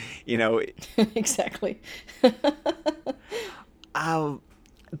home. Exactly.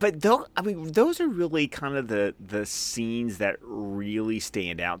 But those are really kind of the scenes that really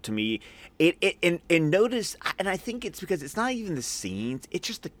stand out to me. And notice, and I think it's because it's not even the scenes; it's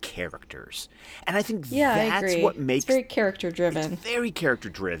just the characters. And I think that's what makes it's very character driven. It's very character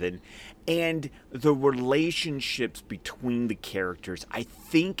driven, and the relationships between the characters, I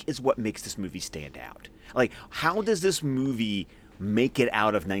think, is what makes this movie stand out. Like, how does this movie make it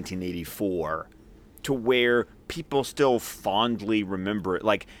out of 1984? To where people still fondly remember it.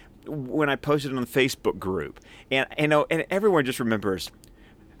 Like when I posted it on the Facebook group, and everyone just remembers.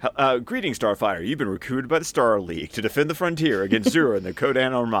 Greetings, Starfighter. You've been recruited by the Star League to defend the frontier against Zura and the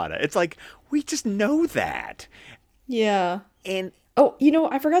Kodan Armada. It's like, we just know that. Yeah. And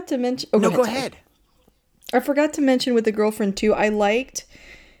I forgot to mention. Oh, no, go ahead. I forgot to mention with the girlfriend too. I liked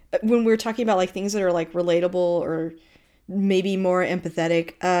when we were talking about like things that are like relatable or maybe more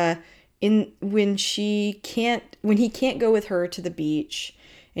empathetic. When he can't go with her to the beach,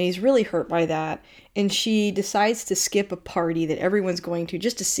 and he's really hurt by that, and she decides to skip a party that everyone's going to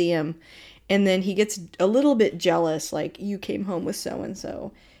just to see him, and then he gets a little bit jealous, like, you came home with so and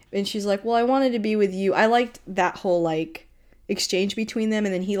so, and she's like, well, I wanted to be with you. I liked that whole like exchange between them,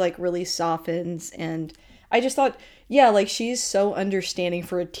 and then he like really softens, and I just thought, yeah, like, she's so understanding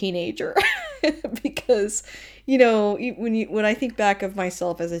for a teenager. Because when I think back of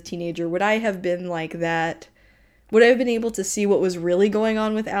myself as a teenager, would I have been like that? Would I have been able to see what was really going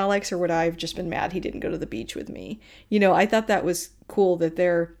on with Alex, or would I have just been mad he didn't go to the beach with me? I thought that was cool that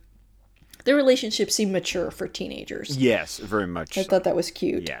their relationship seemed mature for teenagers. Yes, very much. I thought that was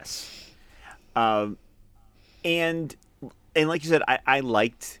cute. Yes. and like you said, I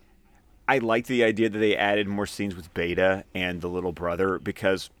liked the idea that they added more scenes with Beta and the little brother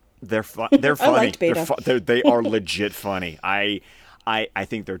because they're they're I funny. liked Beta. They are legit funny. I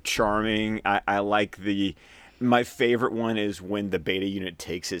think they're charming. I like the. My favorite one is when the Beta unit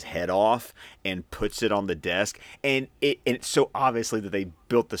takes his head off and puts it on the desk, and it's so obviously that they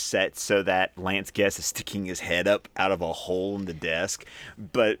built the set so that Lance Guest is sticking his head up out of a hole in the desk.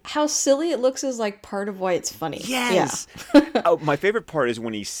 But How silly it looks is like part of why it's funny. yes. Yeah. Oh, my favorite part is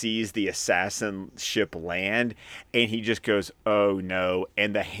when he sees the assassin ship land and he just goes, "Oh no!"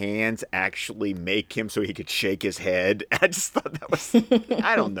 and the hands actually make him so he could shake his head. I just thought that was,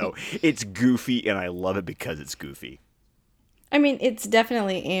 I don't know. It's goofy and I love it because it's goofy. I mean, it's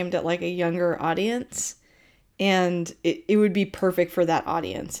definitely aimed at like a younger audience, and it would be perfect for that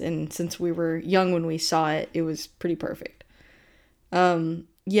audience. And since we were young when we saw it, it was pretty perfect.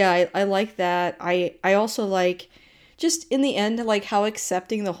 Yeah, I like that. I also like, just in the end, like how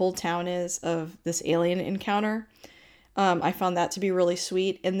accepting the whole town is of this alien encounter. I found that to be really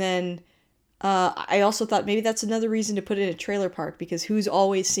sweet. And then I also thought maybe that's another reason to put it in a trailer park, because who's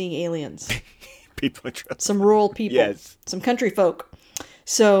always seeing aliens? People are trust. Some rural people, Yes. some country folk.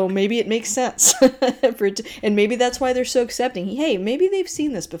 So maybe it makes sense for it and maybe that's why they're so accepting. Hey, maybe they've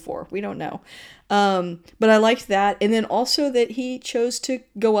seen this before. We don't know. But I liked that. And then also that he chose to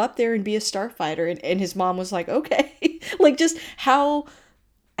go up there and be a starfighter. And his mom was like, okay. Like, just how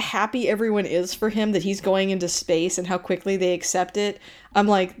happy everyone is for him that he's going into space and how quickly they accept it. I'm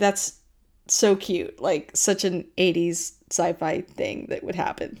like, that's so cute. Like, such an 80s sci-fi thing that would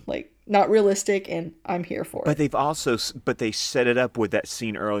happen. Like, not realistic, and I'm here for But it. they set it up with that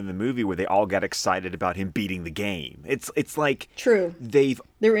scene early in the movie where they all got excited about him beating the game. It's like True.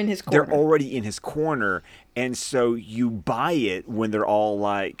 They're in his corner. they're already in his corner, and so you buy it when they're all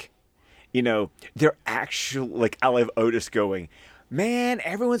like, they're actually like, I love Otis going, "Man,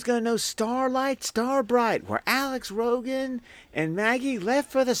 everyone's gonna know Starlight, Starbright, where Alex Rogan and Maggie left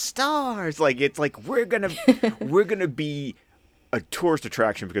for the stars." Like, it's like we're gonna be a tourist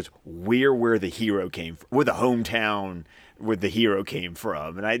attraction because we're where the hero came from. We're the hometown where the hero came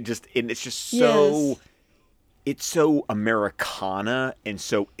from. And it's just so, Yes. it's so Americana and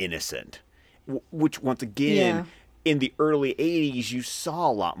so innocent. Which, once again, Yeah. in the early 80s, you saw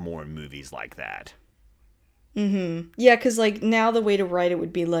a lot more in movies like that. Yeah, because like now the way to write it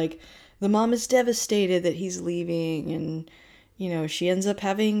would be like the mom is devastated that he's leaving, and she ends up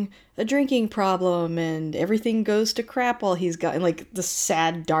having a drinking problem, and everything goes to crap while he's gone. And like the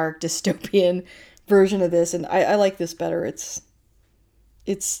sad, dark, dystopian version of this, and I like this better. It's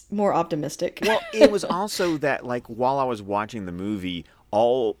more optimistic. Well, it was also that, like, while I was watching the movie,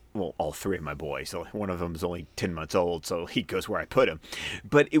 all three of my boys, so one of them is only 10 months old, so he goes where I put him.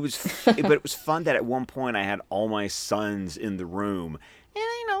 But it was fun that at one point I had all my sons in the room,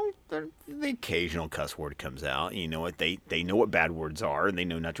 and the occasional cuss word comes out. You know what, they know what bad words are, and they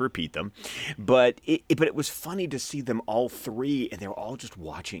know not to repeat them. But it was funny to see them all three, and they were all just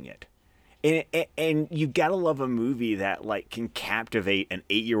watching it. And you gotta love a movie that like can captivate an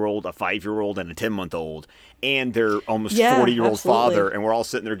 8-year-old, a 5-year-old, and a 10-month-old, and their almost Yeah, 40-year-old absolutely. father, and we're all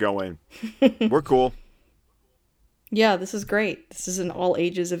sitting there going, "We're cool." Yeah, this is great. This is an all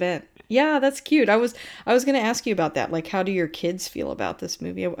ages event. Yeah, that's cute. I was gonna ask you about that. Like, how do your kids feel about this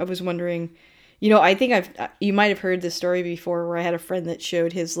movie? I was wondering. I think you might have heard this story before, where I had a friend that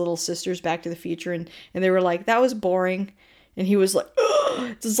showed his little sisters Back to the Future, and they were like, "That was boring," and he was like,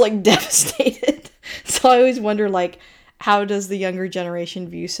 just like devastated. So I always wonder, like, how does the younger generation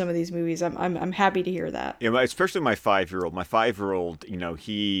view some of these movies? I'm happy to hear that. Yeah, especially my 5-year-old. My 5-year-old,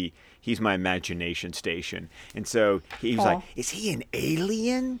 he's my imagination station, and so he was like, Aw. "Is he an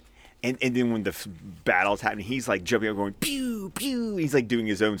alien?" And then when the battle's happening, he's like jumping up, going pew pew. He's like doing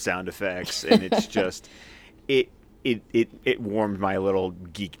his own sound effects, and it's just it warmed my little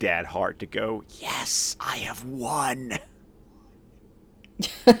geek dad heart to go, "Yes, I have won."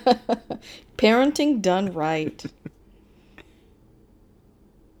 Parenting done right.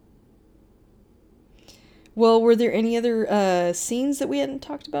 Well, were there any other scenes that we hadn't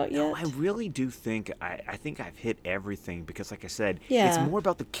talked about No, yet? I really do think I think I've hit everything because, like I said, it's Yeah. more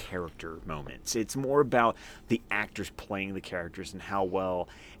about the character moments. It's more about the actors playing the characters and how well,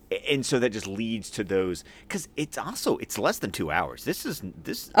 and so that just leads to those. Because it's less than 2 hours.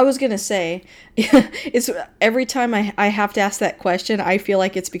 This. I was gonna say, it's every time I have to ask that question, I feel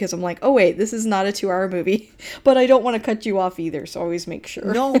like it's because I'm like, oh wait, this is not a 2 hour movie, but I don't want to cut you off either, so I always make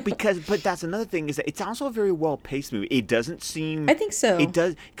sure. No, but that's another thing is that it's also a very well paced movie. It doesn't seem. I think so. It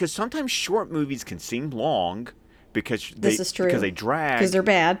does because sometimes short movies can seem long This is true. because they drag, because they're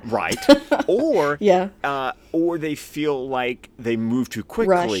bad. right, or Yeah. or they feel like they move too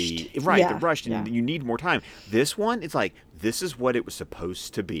quickly, Rushed. right? Yeah, They're rushed, and yeah. you need more time. This one, it's like this is what it was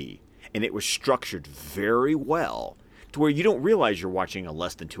supposed to be, and it was structured very well to where you don't realize you're watching a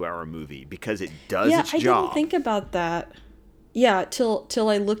less than 2 hour movie because it does Yeah, its I job. didn't think about that. Yeah, till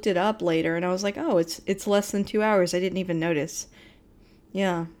I looked it up later, and I was like, oh, it's less than 2 hours. I didn't even notice.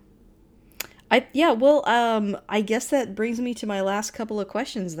 Yeah. I guess that brings me to my last couple of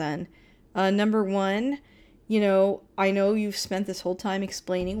questions then. Number one, I know you've spent this whole time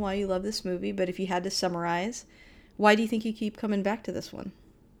explaining why you love this movie, but if you had to summarize, why do you think you keep coming back to this one?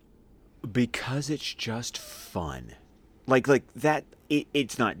 Because it's just fun. Like that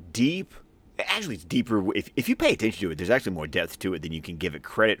it's not deep. Actually, it's deeper if you pay attention to it. There's actually more depth to it than you can give it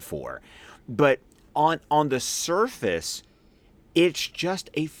credit for. But on the surface, it's just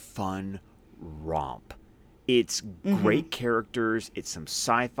a fun romp. It's great characters, it's some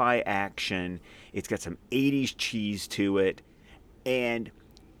sci-fi action, it's got some 80s cheese to it. And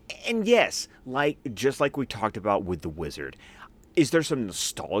yes, just like we talked about with The Wizard, is there some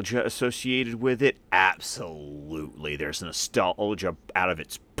nostalgia associated with it? Absolutely. There's nostalgia out of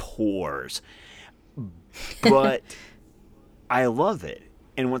its pores. But I love it.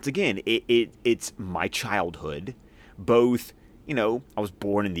 And once again, it's my childhood. Both, I was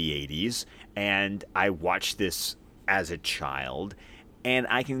born in the 80s, and I watched this as a child. And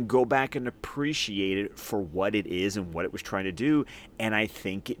I can go back and appreciate it for what it is and what it was trying to do. And I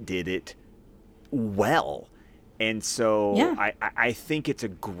think it did it well. And so Yeah. I think it's a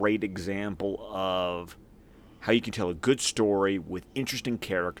great example of how you can tell a good story with interesting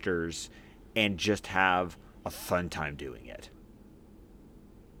characters and just have a fun time doing it.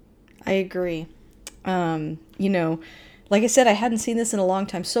 I agree. Like I said, I hadn't seen this in a long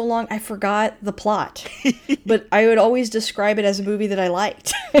time. So long, I forgot the plot. But I would always describe it as a movie that I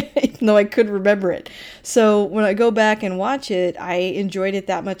liked, even though I couldn't remember it. So when I go back and watch it, I enjoyed it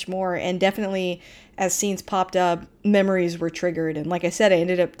that much more. And definitely, as scenes popped up, memories were triggered. And like I said, I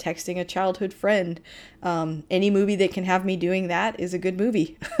ended up texting a childhood friend. Any movie that can have me doing that is a good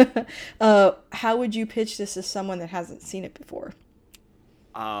movie. How would you pitch this to someone that hasn't seen it before?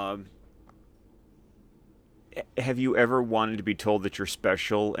 Have you ever wanted to be told that you're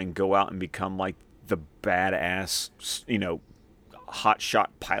special and go out and become like the badass, hotshot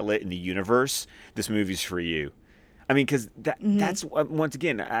pilot in the universe? This movie's for you. I mean, because that's once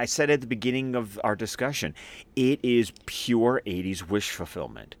again, I said at the beginning of our discussion, it is pure 80s wish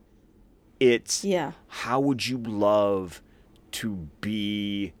fulfillment. It's how would you love to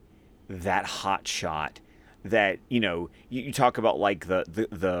be that hotshot that, you talk about like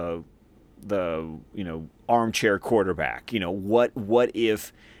the armchair quarterback. What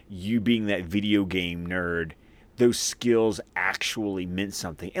if you being that video game nerd, those skills actually meant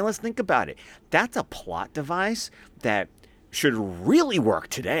something? And let's think about it. That's a plot device that should really work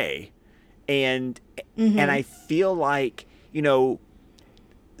today. And I feel like,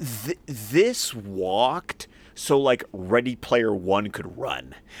 this walked so like Ready Player One could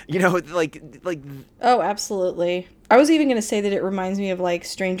run. Like Oh, absolutely. I was even going to say that it reminds me of like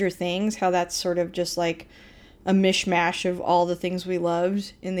Stranger Things, how that's sort of just like a mishmash of all the things we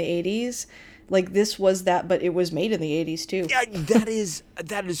loved in the 80s. Like this was that, but it was made in the 80s too. Yeah, that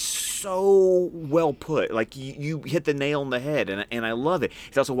is so well put. Like you hit the nail on the head, and I love it.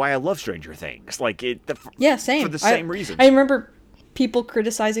 It's also why I love Stranger Things. Like Same. for the same reason. I remember people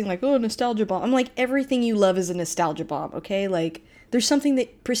criticizing like, oh, nostalgia bomb. I'm like, everything you love is a nostalgia bomb, okay? Like there's something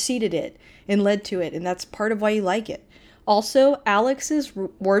that preceded it and led to it, and that's part of why you like it. Also, Alex's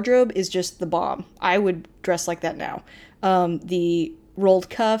wardrobe is just the bomb. I would dress like that now. The rolled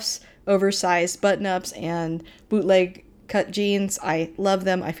cuffs, oversized button-ups, and bootleg cut jeans, I love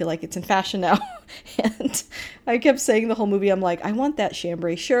them. I feel like it's in fashion now. And I kept saying the whole movie, I'm like, I want that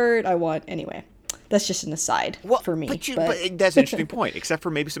chambray shirt. Anyway, that's just an aside for me. But that's an interesting point. Except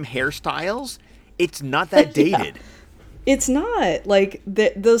for maybe some hairstyles, it's not that dated. Yeah. It's not. Like,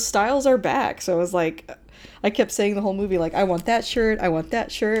 those styles are back. So I was like, I kept saying the whole movie, like, I want that shirt. I want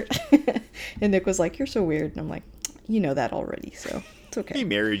that shirt. And Nick was like, you're so weird. And I'm like, you know that already, so it's okay. He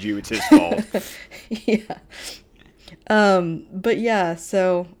married you. It's his fault. Yeah. But yeah,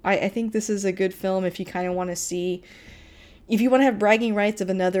 so I think this is a good film if you kind of want to see, if you want to have bragging rights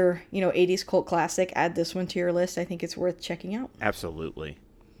of another, 80s cult classic, add this one to your list. I think it's worth checking out. Absolutely.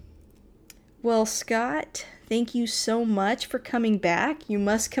 Well, Scott, thank you so much for coming back. You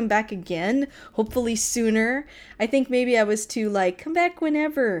must come back again, hopefully sooner. I think maybe I was too like, come back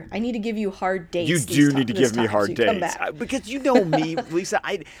whenever. I need to give you hard dates. You do need to give me hard dates. Because you know me, Lisa,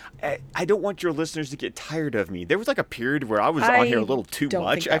 I don't want your listeners to get tired of me. There was like a period where I was on here a little too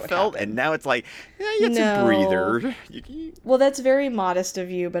much, I felt, and now it's like, you get some breather. Well, that's very modest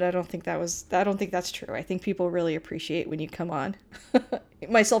of you, but I don't think that's true. I think people really appreciate when you come on.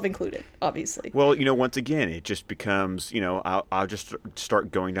 Myself included, obviously. Well, once again, it just becomes, I'll just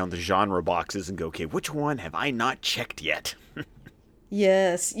start going down the genre boxes and go, okay, which one have I not checked yet?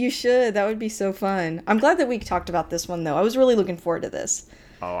 Yes, you should. That would be so fun. I'm glad that we talked about this one, though. I was really looking forward to this.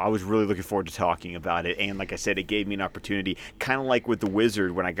 Oh, I was really looking forward to talking about it. And like I said, it gave me an opportunity, kind of like with The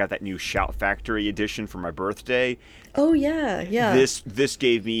Wizard when I got that new Shout Factory edition for my birthday. Oh, yeah, yeah. This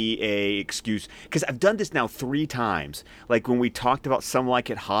gave me a excuse, because I've done this now 3 times. Like when we talked about Some Like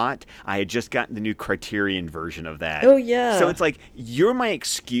It Hot, I had just gotten the new Criterion version of that. Oh, yeah. So it's like, you're my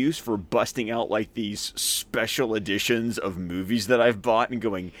excuse for busting out like these special editions of movies that I've bought and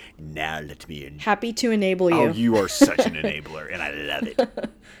going, now let me in. Happy to enable you. Oh, you are such an enabler, and I love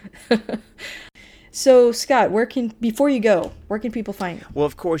it. So, Scott, before you go, where can people find you? Well,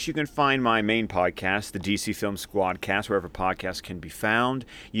 of course, you can find my main podcast, the DC Film Squadcast, wherever podcasts can be found.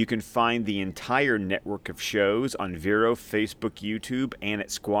 You can find the entire network of shows on Vero, Facebook, YouTube, and at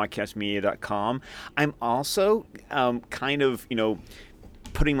squadcastmedia.com. I'm also kind of,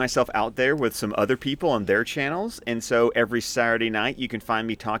 putting myself out there with some other people on their channels, and so every Saturday night you can find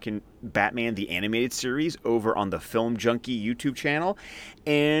me talking Batman the Animated Series over on the Film Junkie YouTube channel,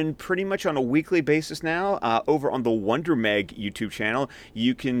 and pretty much on a weekly basis now over on the Wonder Meg YouTube channel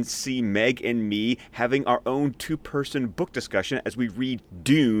you can see Meg and me having our own 2-person book discussion as we read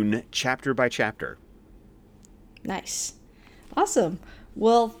Dune chapter by chapter. Nice. Awesome.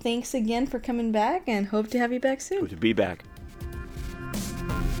 Well, thanks again for coming back, and hope to have you back soon. Good to be back.